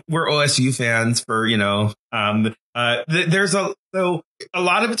and we're OSU fans for, there's a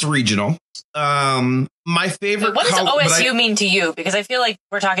lot of it's regional. My favorite. What does OSU mean to you? Because I feel like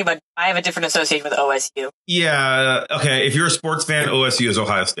we're talking about. I have a different association with OSU. Yeah. Okay. If you're a sports fan, OSU is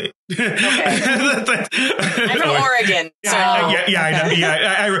Ohio State. Okay. I'm from Oregon. So. Yeah. I know.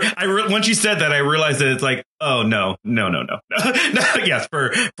 Yeah. I once you said that, I realized that it's like, oh no. Yes.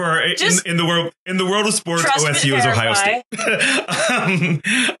 In the world of sports, OSU is Ohio State.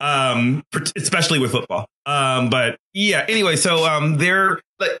 Especially with football. But yeah. Anyway, so they're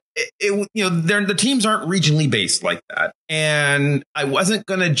like the teams aren't regionally based like that, and I wasn't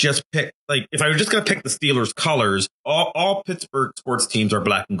gonna just pick if I was just gonna pick the Steelers colors. All Pittsburgh sports teams are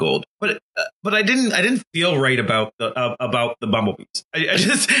black and gold, but I didn't feel right about the Bumblebees.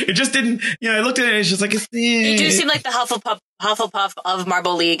 It just didn't. I looked at it and it's just like you do seem like the Hufflepuff of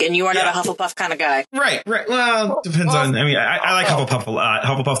Marble League, and you are not a Hufflepuff kind of guy. Right. Well, depends on. I mean, I like Hufflepuff a lot.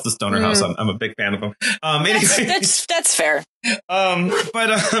 Hufflepuff's the stoner house. I'm a big fan of them. Anyway. That's fair.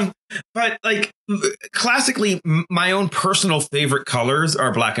 But like classically, my own personal favorite colors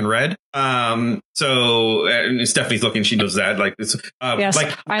are black and red. So and Stephanie's looking; she knows that. Like this. Yes,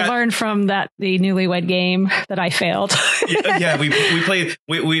 I learned from the Newlywed Game that I failed. Yeah, we played.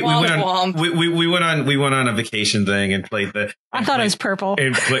 We went on a vacation thing and played the. I thought it was purple.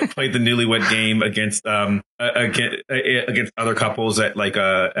 And played the Newlywed Game against other couples at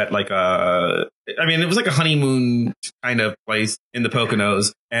I mean, it was like a honeymoon kind of place in the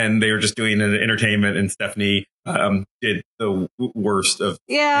Poconos, and they were just doing an entertainment, and Stephanie did the worst of.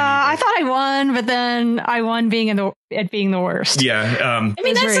 Yeah, I thought I won, but then I won being the worst. Yeah, I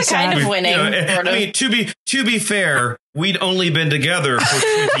mean that's a kind of winning. I mean, to be fair, we'd only been together for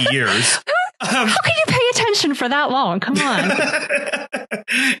 20 years. How can you pay attention for that long? Come on. And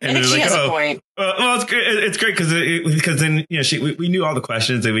I think she has a point. Well, it's great because then we knew all the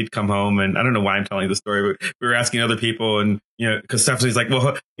questions, and we'd come home, and I don't know why I'm telling the story, but we were asking other people, and because Stephanie's like,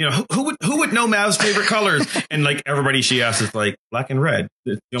 well, who would know Mav's favorite colors, and like everybody she asks is like black and red.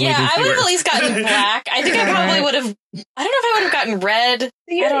 I would have at least gotten black. I think I probably would have. I don't know if I would have gotten red.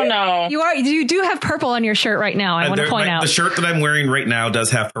 I don't know. You do have purple on your shirt right now. I want to point out the shirt that I'm wearing right now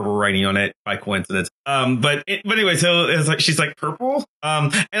does have purple writing on it by coincidence. But anyway, so it's like she's like purple.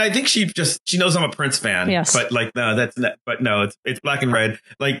 And I think she knows I'm a Prince fan. Yes. But like no, it's black and red.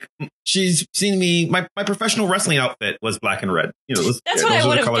 Like she's seen me. My professional wrestling outfit was black and red. That's what I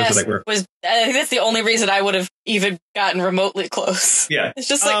would have guessed. I think that's the only reason I would have even gotten remotely close. Yeah. It's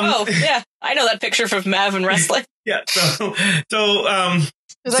just like, I know that picture from Mav and wrestling. Yeah. So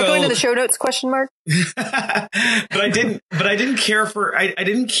is that going to the show notes ? But I didn't care for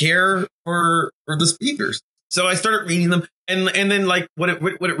the speakers. So I started reading them, and then like what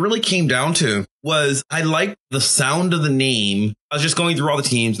it really came down to was I liked the sound of the name. I was just going through all the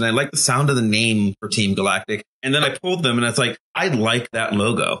teams, and I liked the sound of the name for Team Galactic. And then I pulled them, and it's like I like that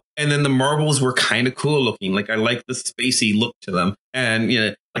logo. And then the marbles were kind of cool looking. Like I liked the spacey look to them,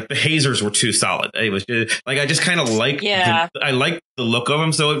 and like the hazers were too solid. It was just, like I just kind of liked. I liked the look of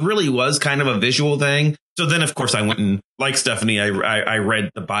them, so it really was kind of a visual thing. So then, of course, I went and, like Stephanie, I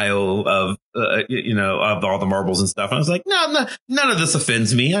read the bio of of all the marbles and stuff, and I was like, no, none of this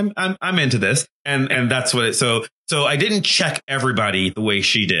offends me. I'm into this, and that's what it. So I didn't check everybody the way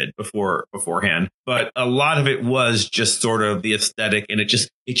she did beforehand, but a lot of it was just sort of the aesthetic, and it just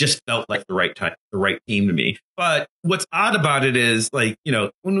felt like the right time, the right team to me. But what's odd about it is, like,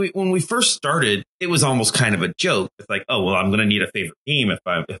 when we first started, it was almost kind of a joke. It's like, oh well, I'm going to need a favorite team if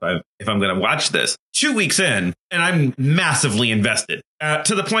I'm going to watch this. 2 weeks in, and I'm massively invested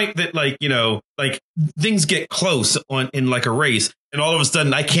to the point that like things get close in like a race, and all of a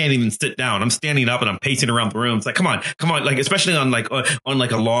sudden I can't even sit down. I'm standing up and I'm pacing around the room. It's like, come on, like especially on like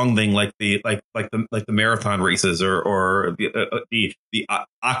a long thing like the marathon races or the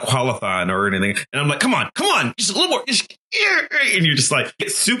aqualathon or anything. And I'm like, come on, just a little more. And you're just like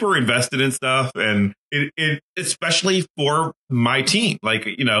get super invested in stuff, and it especially for my team, like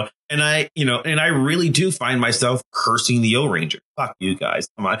and I really do find myself cursing the O-Ranger. Fuck you guys,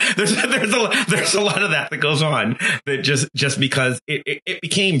 come on. There's a lot of that goes on that just because it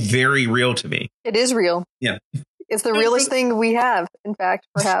became very real to me. It is real. Yeah. It's the realest thing we have, in fact,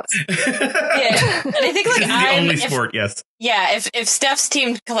 perhaps. Yeah, and I think like the only sport, yes. Yeah, if Steph's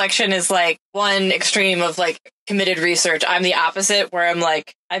team collection is like one extreme of like committed research, I'm the opposite, where I'm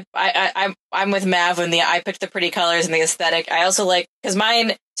like I'm with Mav when I picked the pretty colors and the aesthetic. I also like because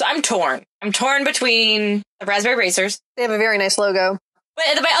mine. So I'm torn. I'm torn between the Raspberry Racers. They have a very nice logo. But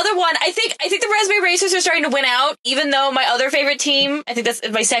my other one, I think the Raspberry Racers are starting to win out, even though my other favorite team, I think that's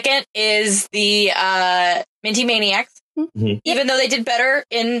my second, is the Minty Maniacs. Mm-hmm. Even though they did better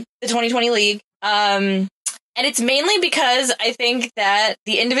in the 2020 league. And it's mainly because I think that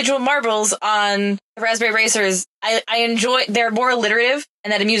the individual marbles on the Raspberry Racers, I enjoy, they're more alliterative,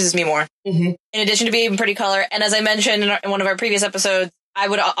 and that amuses me more. Mm-hmm. In addition to being pretty color. And as I mentioned in one of our previous episodes,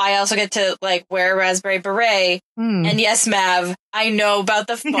 I also get to like wear a raspberry beret. And yes, Mav, I know about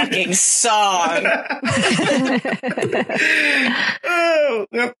the fucking song. I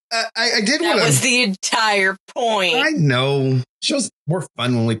did. That was the entire point. I know. Shows more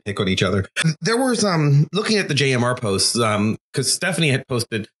fun when we pick on each other. There was looking at the JMR posts because Stephanie had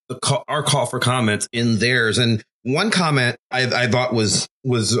posted our call for comments in theirs, and one comment I thought was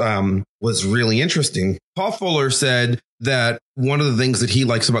really interesting. Paul Fuller said that one of the things that he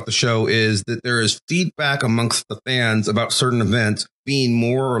likes about the show is that there is feedback amongst the fans about certain events being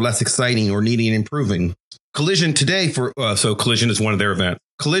more or less exciting or needing improving. Collision today so Collision is one of their events.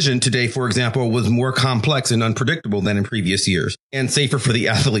 Collision today, for example, was more complex and unpredictable than in previous years and safer for the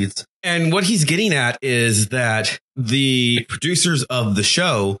athletes. And what he's getting at is that the producers of the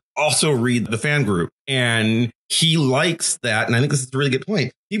show also read the fan group, and he likes that. And I think this is a really good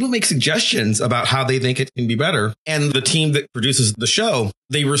point. People make suggestions about how they think it can be better. And the team that produces the show,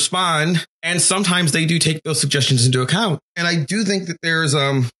 they respond. And sometimes they do take those suggestions into account. And I do think that there's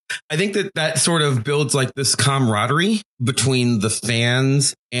I think that sort of builds like this camaraderie between the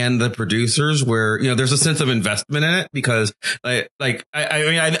fans and the producers where, there's a sense of investment in it because I think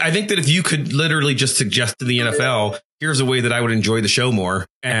that if you could literally just suggest to the NFL, here's a way that I would enjoy the show more.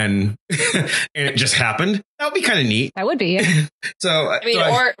 And it just happened. That would be kind of neat. That would be.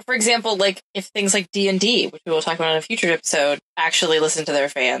 Yeah. Or for example, like if things like D&D, which we will talk about in a future episode, actually listen to their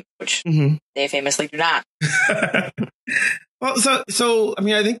fans, which they famously do not. Well, so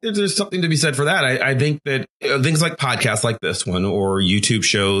I think there's something to be said for that. I think that things like podcasts like this one or YouTube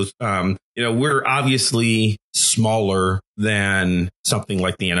shows, we're obviously smaller than something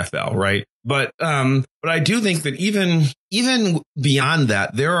like the NFL, right? But I do think that even beyond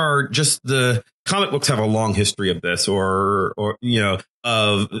that, there are just the comic books have a long history of this, or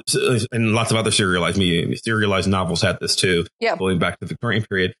and lots of other serialized novels had this too, going back to the Victorian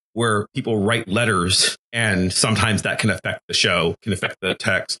period, where people write letters, and sometimes that can affect the show, can affect the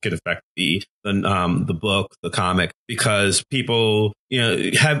text, can affect the book, the comic, because people,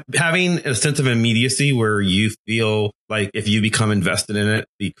 having a sense of immediacy where you feel like if you become invested in it,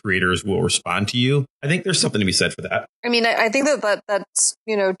 the creators will respond to you. I think there's something to be said for that. I mean, I think that's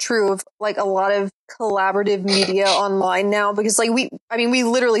true of like a lot of collaborative media online now, because like we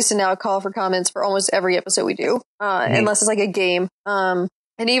literally send out a call for comments for almost every episode we do, unless it's like a game.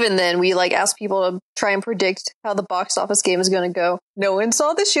 And even then, we like ask people to try and predict how the box office game is going to go. No one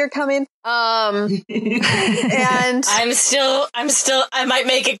saw this year coming. And I might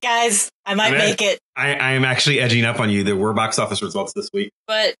make it, guys. I might make it. I am actually edging up on you. There were box office results this week.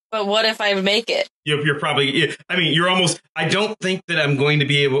 But what if I make it? You're probably, you're almost, I don't think that I'm going to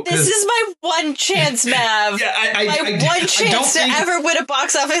be able. This is my one chance, Mav. My one chance to ever win a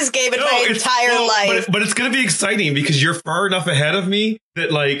box office game in my entire life. But it's going to be exciting because you're far enough ahead of me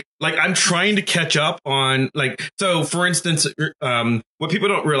that like I'm trying to catch up on so for instance, what people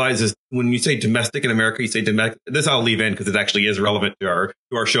don't realize is when you say domestic in America, you say domestic. This I'll leave in because it actually is relevant to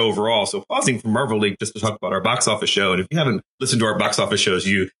our show overall. So pausing from Marvel League just to talk about our box office show. And if you haven't listened to our box office shows,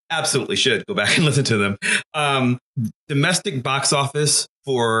 you absolutely should go back and listen to them. Domestic box office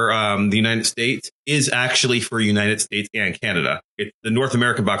for the United States is actually for United States and Canada. It's the North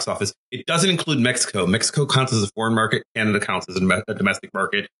American box office. It doesn't include Mexico. Mexico counts as a foreign market. Canada counts as a domestic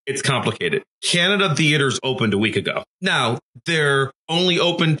market. It's complicated. Canada theaters opened a week ago. Now they're only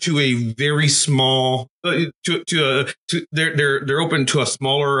open to a very small. They're open to a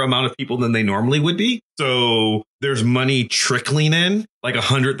smaller amount of people than they normally would be. So there's money trickling in, like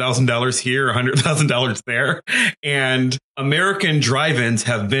 $100,000 here, $100,000 there, and American drive-ins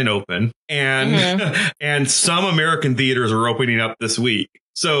have been open, and some American theaters are opening up this week.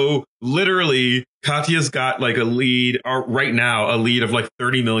 So literally, Katya's got like a lead right now, a lead of like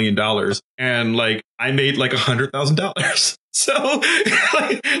 $30 million, and like I made like $100,000. So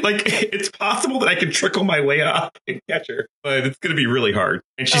like it's possible that I can trickle my way up and catch her, but it's going to be really hard.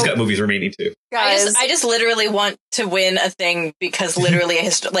 And she's got movies remaining too. Guys, I just literally want to win a thing because literally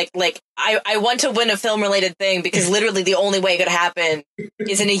I want to win a film related thing because literally the only way it could happen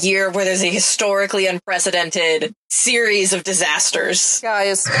is in a year where there's a historically unprecedented series of disasters.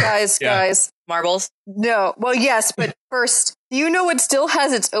 Guys. Marbles? No. Well, yes, but first, do you know what still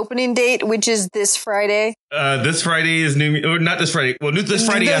has its opening date, which is this Friday? This Friday is not this Friday. Well, this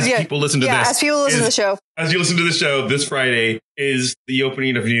Friday as people listen to this. As people listen to the show. As you listen to the show, this Friday is the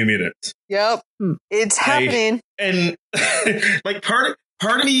opening of New Mutants. Yep. It's happening. And like part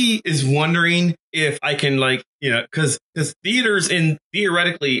of me is wondering if I can because theaters in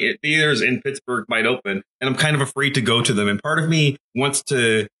Pittsburgh might open, and I'm kind of afraid to go to them. And part of me wants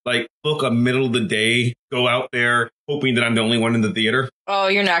to book a middle of the day, go out there, hoping that I'm the only one in the theater. Oh,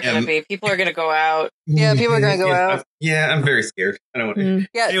 you're not going to be. People are going to go out. Yeah, people are going to go out. I'm very scared. I don't want to.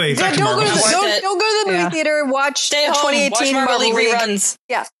 Yeah. Anyway, don't go to the movie theater. Watch 2018 Marble League reruns.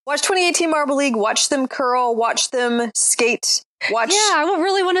 Yeah, watch 2018 Marble League. Watch them curl. Watch them skate. I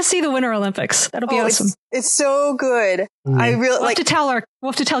really want to see the Winter Olympics. That'll be awesome. It's so good. I really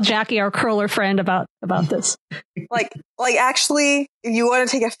we'll have to tell Jackie, our curler friend, about this. Actually, if you want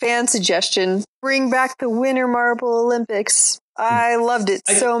to take a fan suggestion, bring back the Winter Marble Olympics. I loved it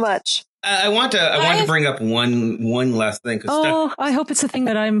so much. I want to bring up one last thing. I hope it's the thing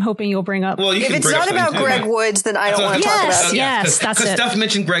that I'm hoping you'll bring up. Well, if it's not about Greg Woods, then I don't want to talk about it. Yes, that's it. Because Steph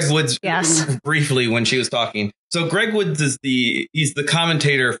mentioned Greg Woods briefly when she was talking. So Greg Woods is he's the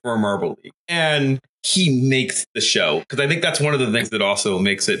commentator for Marble League, and he makes the show, because I think that's one of the things that also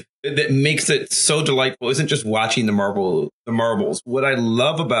makes it so delightful. Isn't just watching the marbles. What I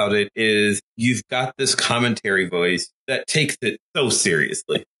love about it is you've got this commentary voice that takes it so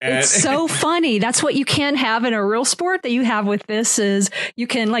seriously. It's so funny. That's what you can't have in a real sport that you have with this. Is you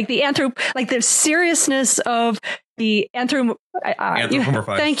can the seriousness of the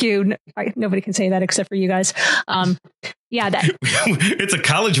anthropomorphized. Thank you. Nobody can say that except for you guys. It's a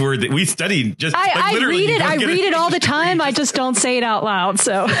college word that we studied. I read it all the time. I just don't say it out loud.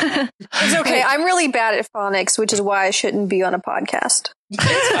 So it's okay. I'm really bad at phonics, which is why I shouldn't be on a podcast.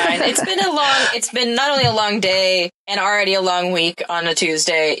 It's fine. It's been not only a long day, and already a long week on a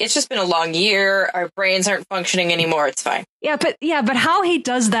Tuesday. It's just been a long year. Our brains aren't functioning anymore. It's fine. But how he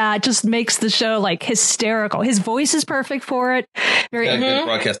does that just makes the show like hysterical. His voice is perfect for it. Good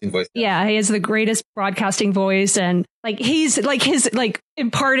broadcasting voice. Yeah, he has the greatest broadcasting voice, and like he's like his like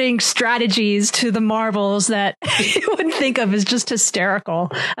imparting strategies to the marbles that you wouldn't think of is just hysterical.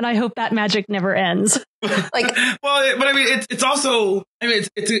 And I hope that magic never ends. Like, well, but I mean, it's also, I mean,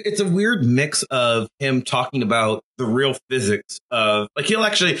 it's a weird mix of him talking about the real physics of, like, he'll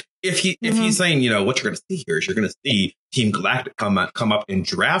actually, if he's saying, you know, what you're going to see here is you're going to see Team Galactic come up and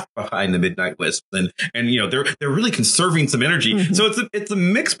draft behind the Midnight Wisps, and you know they're really conserving some energy. So it's a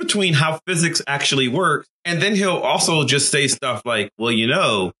mix between how physics actually works, and then he'll also just say stuff like, well, you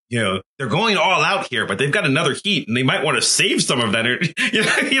know, they're going all out here, but they've got another heat, and they might want to save some of that energy.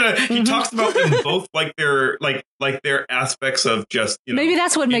 He talks about them both like they're like their aspects of just, you know, maybe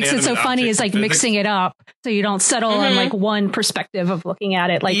that's what makes it so funny is like physics. Mixing it up so you don't settle on like one perspective of looking at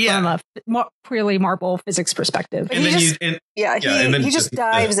it, like from a purely Marvel physics perspective. And then he just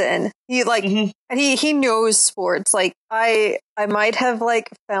dives in. He like and he knows sports. Like I might have like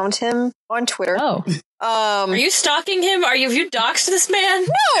found him on Twitter. Oh. Are you stalking him? Have you doxed this man?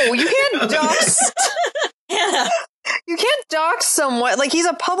 No, you can't dox. Yeah. You can't dox someone. Like, he's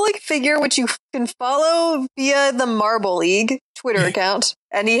a public figure, which you can follow via the Marble League Twitter account.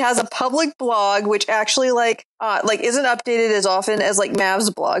 And he has a public blog, which actually isn't updated as often as like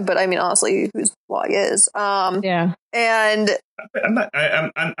Mav's blog. But I mean, honestly, whose blog is? Yeah. And I'm not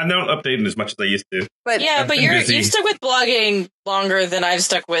updating as much as I used to. But yeah, but you've stuck with blogging longer than I've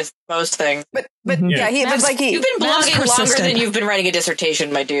stuck with most things. But you've been blogging longer than you've been writing a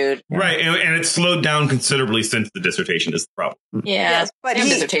dissertation, my dude. Right, and it's slowed down considerably since the dissertation is the problem. Yeah, yes, but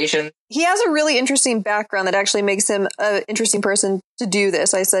dissertation. He has a really interesting background that actually makes him an interesting person to do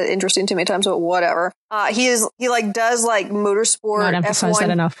this. I said interesting too many times, but whatever. He does motorsport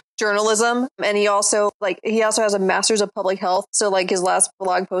F1 journalism, and he also has a master's of public health. So like his last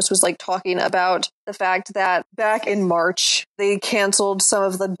blog post was like talking about the fact that back in March they canceled some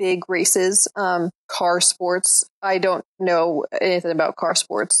of the big races, car sports. I don't know anything about car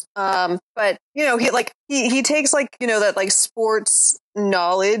sports, but you know he takes that sports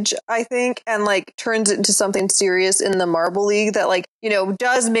knowledge, I think, and turns it into something serious in the Marble League that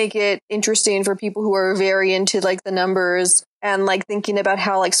does make it interesting for people who are very into the numbers and thinking about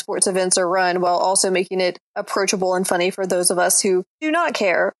how sports events are run, while also making it approachable and funny for those of us who do not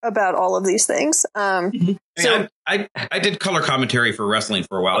care about all of these things. So I did color commentary for wrestling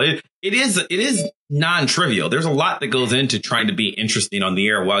for a while. It is non-trivial. There's a lot that goes into trying to be interesting on the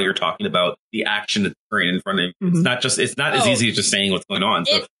air while you're talking about the action that's occurring in front of you. It's not as easy as just saying what's going on.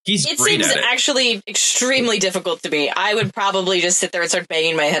 So he's great at it. It seems actually extremely difficult to me. I would probably just sit there and start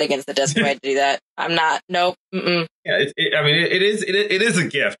banging my head against the desk if I had to do that. I'm not. Nope. Mm-mm. Yeah, it is a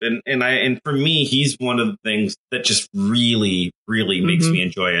gift, and for me, he's one of the things that just really makes me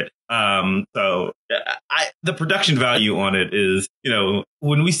enjoy it. So the production value on it is,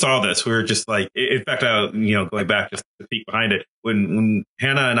 when we saw this, we were just in fact, going back just to peek behind it, when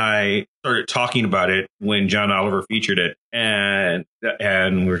Hannah and I started talking about it, when John Oliver featured it, and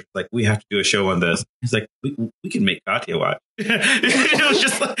we're like, we have to do a show on this. He's like, we can make Katya watch. Which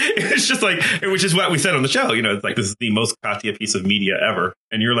is what we said on the show. It's like, this is the most Katya piece of media ever,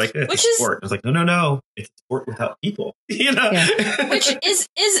 and you're like, it's a sport. I was like, no, it's a sport without people. Yeah. Which is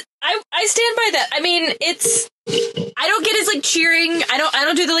I stand by that. I mean, I don't get as cheering. I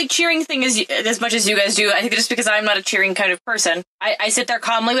don't do the cheering thing as much as you guys do. I think just because I'm not a cheering kind of person. I sit there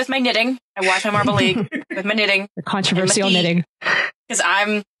calmly with my knitting. I watch my Marble League with my knitting. The controversial knitting. Because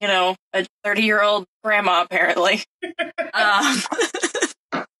I'm, a 30-year-old grandma, apparently. I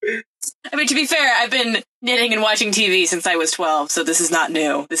mean, to be fair, I've been knitting and watching TV since I was 12, so this is not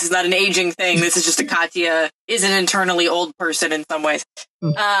new. This is not an aging thing. This is just a Katya is an internally old person in some ways.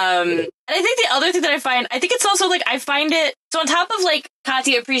 And I think the other thing that I think it's also I find it, so on top of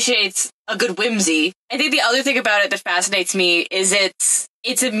Katya appreciates a good whimsy, I think the other thing about it that fascinates me is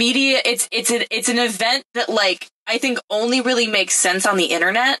it's a media, it's an event that I think only really makes sense on the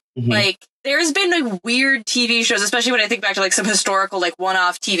internet. There's been weird TV shows, especially when I think back to some historical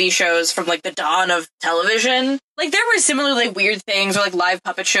one-off TV shows from the dawn of television. There were similarly weird things or live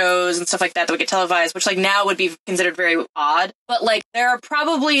puppet shows and stuff like that would get televised, which now would be considered very odd. But there are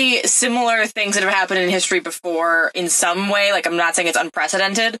probably similar things that have happened in history before in some way. I'm not saying it's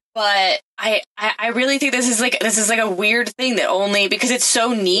unprecedented, but I really think this is a weird thing that only because it's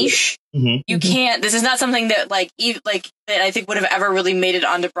so niche. You can't. This is not something that that I think would have ever really made it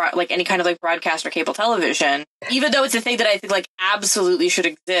onto any kind of broadcast or cable television. Even though it's a thing that I think absolutely should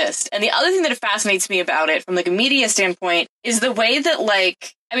exist. And the other thing that fascinates me about it from a media standpoint, is the way that,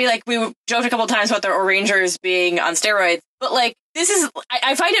 like, I mean, like, we joked a couple times about the Rangers being on steroids, but, like, this is,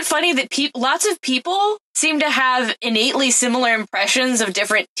 I find it funny that lots of people seem to have innately similar impressions of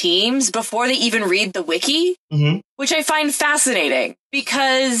different teams before they even read the wiki, which I find fascinating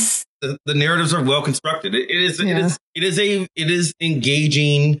because the narratives are well constructed. It is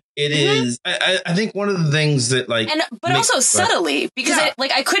engaging. It is. I think one of the things that but also subtly, because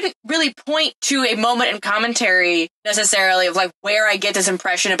I couldn't really point to a moment in commentary necessarily of like where I get this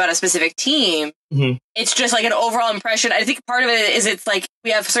impression about a specific team. It's just like an overall impression. I think part of it is it's like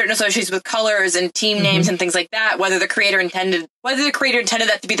we have certain associations with colors and team names and things like that. Whether the creator intended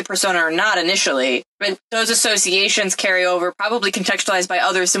that to be the persona or not initially, but those associations carry over, probably contextualized by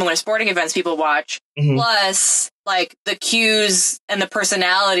other similar sporting events people watch. Plus, like the cues and the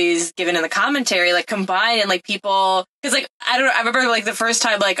personalities given in the commentary, like combine and like people, because like I remember like the first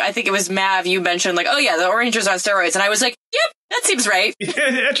time, like I think it was Mav, you mentioned like, oh yeah, the Rangers on steroids, and I was like, yep, that seems right.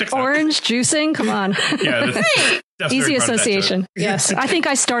 Orange juicing, come on. Yeah, easy association. Yes, I think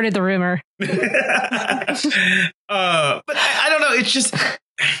I started the rumor. But I don't know. It's just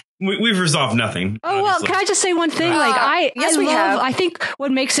we've resolved nothing. Oh, well, can I just say one thing? Like I think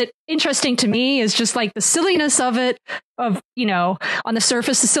what makes it interesting to me is just like the silliness of it, on the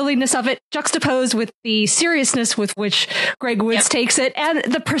surface, the silliness of it juxtaposed with the seriousness with which Greg Woods takes it and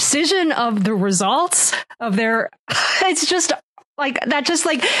the precision of the results of their, it's just like that, just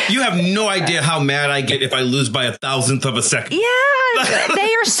like you have no idea how mad I get if I lose by 1,000th of a second. Yeah,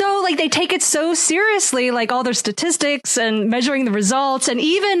 they are so like they take it so seriously, like all their statistics and measuring the results and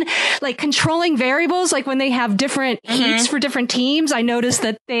even like controlling variables. Like when they have different heats for different teams, I noticed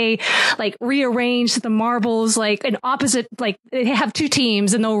that they like rearrange the marbles like in opposite, like they have two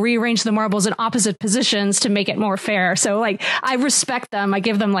teams and they'll rearrange the marbles in opposite positions to make it more fair. So like I respect them. I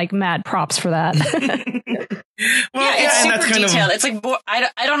give them like mad props for that. Well, yeah, it's super detailed. It's like I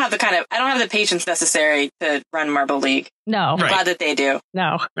don't have the patience necessary to run Marble League. No, I'm glad that they do.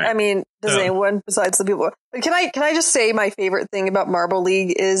 No, I mean, does anyone besides the people? Can I just say my favorite thing about Marble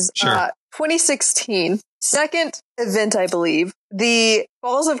League is 2016 second event, I believe. The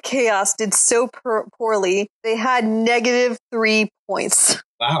Balls of Chaos did so poorly they had -3 points.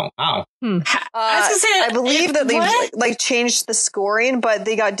 Wow. I was gonna say, I believe that they like changed the scoring, but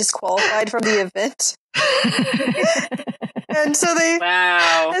they got disqualified from the event. And so they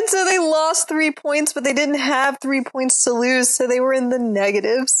lost 3 points, but they didn't have 3 points to lose, so they were in the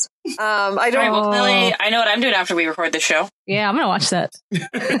negatives. I don't. All right, well, Lily, I know what I'm doing after we record the show. Yeah, I'm gonna watch that.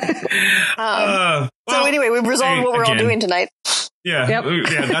 So anyway, we've resolved what we're all doing tonight. Yeah, that's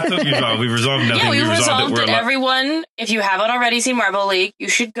what we resolved. We resolved nothing. Yeah, we resolved that everyone, if you haven't already seen Marble League, you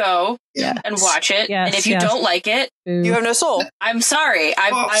should go and watch it. Yes, and if you don't like it, you have no soul. I'm sorry.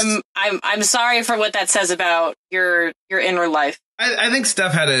 I'm sorry for what that says about your inner life. I think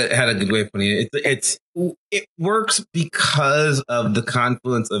Steph had a good way of putting it. It works because of the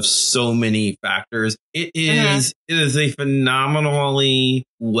confluence of so many factors. It is a phenomenally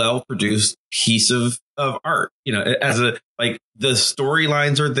well produced piece of art. The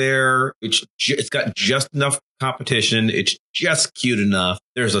storylines are there. It's got just enough competition. It's just cute enough.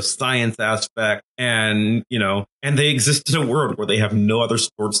 There's a science aspect, and they exist in a world where they have no other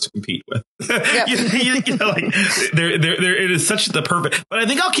sports to compete with. Yep. It is such the perfect. But I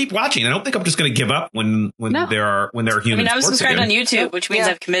think I'll keep watching. I don't think I'm just going to give up when there are humans. I mean, I was subscribed on YouTube, which means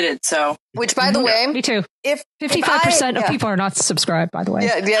I've committed. So, which by the way, me too. If 55% of people are not subscribed, by the way.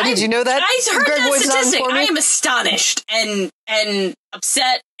 Yeah. Did you know that? I heard that statistic. I am astonished and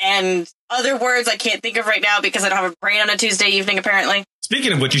upset and other words I can't think of right now because I don't have a brain on a Tuesday evening, apparently.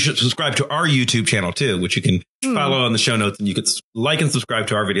 Speaking of which, you should subscribe to our YouTube channel, too, which you can follow in the show notes, and you could like and subscribe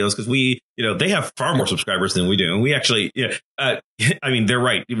to our videos because they have far more subscribers than we do. And we actually, they're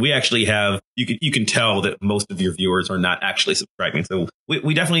right. We actually have, you can tell that most of your viewers are not actually subscribing. So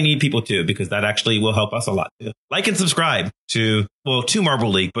we definitely need people, too, because that actually will help us a lot, too. Like and subscribe to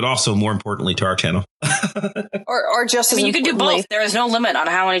Marble League, but also more importantly to our channel. or just you can do both. There is no limit on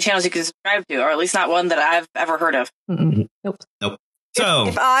how many channels you can subscribe to, or at least not one that I've ever heard of. Nope. So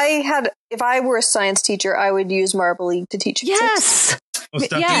if I were a science teacher, I would use Marble League to teach physics. Yes. Dude,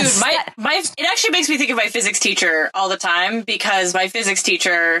 it actually makes me think of my physics teacher all the time because my physics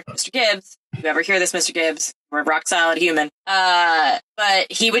teacher, Mr. Gibbs, if you ever hear this, Mr. Gibbs, we're a rock solid human. But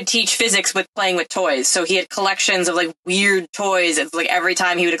he would teach physics with playing with toys. So he had collections of like weird toys. It's like every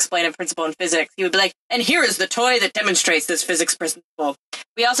time he would explain a principle in physics, he would be like, and here is the toy that demonstrates this physics principle.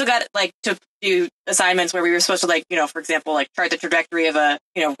 We also got like to do assignments where we were supposed to like, for example, like chart the trajectory of a,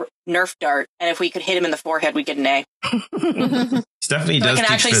 Nerf dart. And if we could hit him in the forehead, we'd get an A. Stephanie So does I can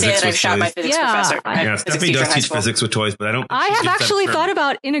teach actually say physics that I've with shot my toys. physics Yeah, professor. I- Yeah, Stephanie does teach physics with toys, but I don't. I think have she does that actually for thought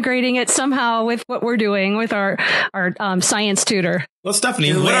everyone. about integrating it somehow with what we're doing with our science tutor. Well,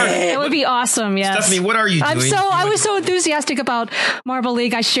 Stephanie, Do what are it. It would be awesome. Yes. Stephanie? What are you doing? I was so enthusiastic about Marble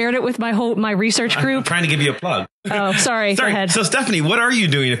League. I shared it with my research I'm group. trying to give you a plug. Oh, sorry. Go ahead. So, Stephanie, what are you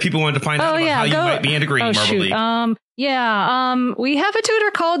doing if people wanted to find out about how you might be integrating Marble League? We have a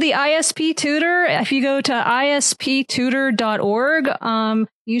tutor called the ISP Tutor. If you go to isptutor.org,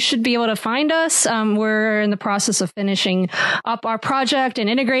 you should be able to find us. We're in the process of finishing up our project and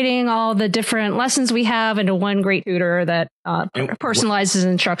integrating all the different lessons we have into one great tutor that personalizes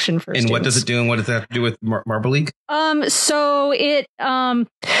instruction for students. And what does it do, and what does that have to do with Marble League? So it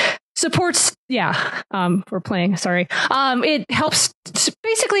supports, we're playing, sorry. It helps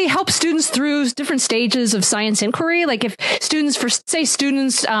students through different stages of science inquiry. Like if students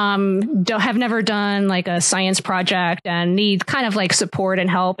have never done like a science project and need kind of like support and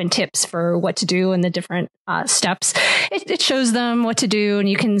help and tips for what to do in the different steps, it shows them what to do, and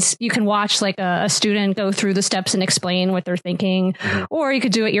you can watch like a student go through the steps and explain what they're thinking, or you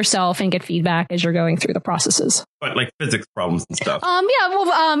could do it yourself and get feedback as you're going through the processes. But like physics problems and stuff.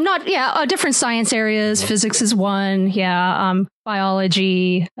 Different science areas. Physics is one.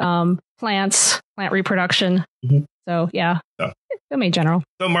 Biology, plant reproduction. Mm-hmm. So I mean general.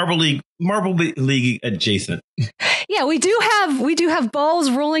 So Marble League adjacent. Yeah, we do have balls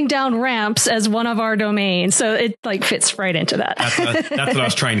rolling down ramps as one of our domains, so it like fits right into that. That's what I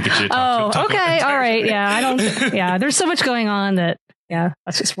was trying to get you to talk okay, about. all right. Yeah, there's so much going on that. Yeah,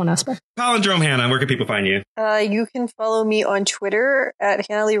 that's just one aspect. Palindrome Hannah, where can people find you? You can follow me on Twitter at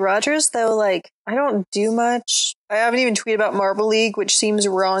Hannah Lee Rogers, though, I don't do much. I haven't even tweeted about Marble League, which seems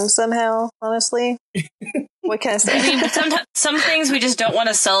wrong somehow, honestly. What can I say? I mean, some things we just don't want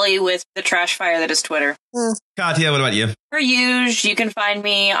to sully with the trash fire that is Twitter. Katya, what about you? For usual, you can find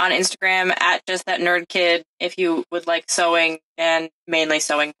me on Instagram at justthatnerdkid if you would like sewing and mainly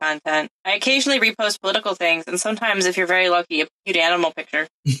sewing content. I occasionally repost political things, and sometimes, if you're very lucky, a cute animal picture.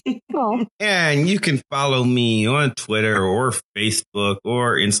 And you can follow me on Twitter or Facebook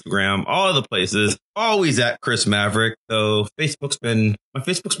or Instagram, all of the places. Always at Chris Maverick, though my Facebook's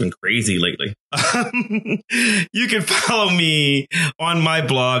been crazy lately. You can follow me on my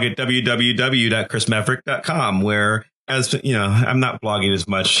blog at www.chrismaverick.com, where, as you know, I'm not blogging as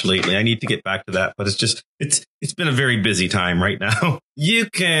much lately. I need to get back to that, but it's been a very busy time right now. You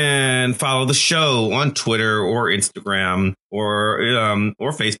can follow the show on Twitter or Instagram or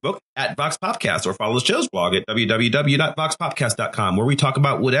Facebook at Vox Popcast, or follow the show's blog at www.voxpopcast.com, where we talk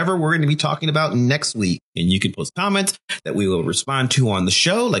about whatever we're going to be talking about next week. And you can post comments that we will respond to on the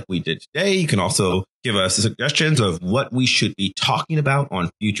show like we did today. You can also give us suggestions of what we should be talking about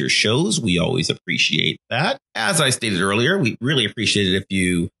on future shows. We always appreciate that. As I stated earlier, we really appreciate it if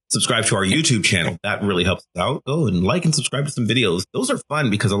you subscribe to our YouTube channel. That really helps us out. Go and like and subscribe to some videos. Those are fun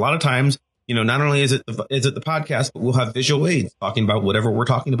because a lot of times, not only is it the podcast, but we'll have visual aids talking about whatever we're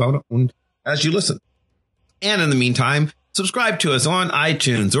talking about as you listen. And in the meantime, subscribe to us on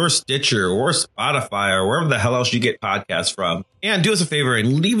iTunes or Stitcher or Spotify or wherever the hell else you get podcasts from. And do us a favor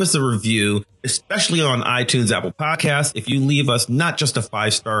and leave us a review, especially on iTunes, Apple Podcasts. If you leave us not just a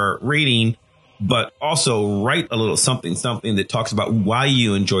 5-star rating, but also write a little something that talks about why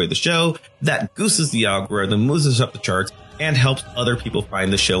you enjoy the show. That gooses the algorithm, moves us up the charts, and helps other people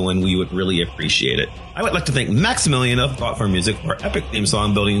find the show, and we would really appreciate it. I would like to thank Maximilian of Thought for Music for our epic theme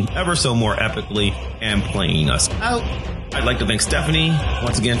song, building ever so more epically and playing us out. I'd like to thank Stephanie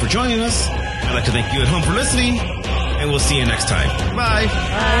once again for joining us. I'd like to thank you at home for listening, and we'll see you next time. Bye.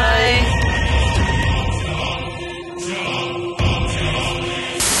 Bye.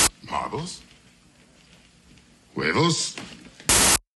 Marbles? Huevos?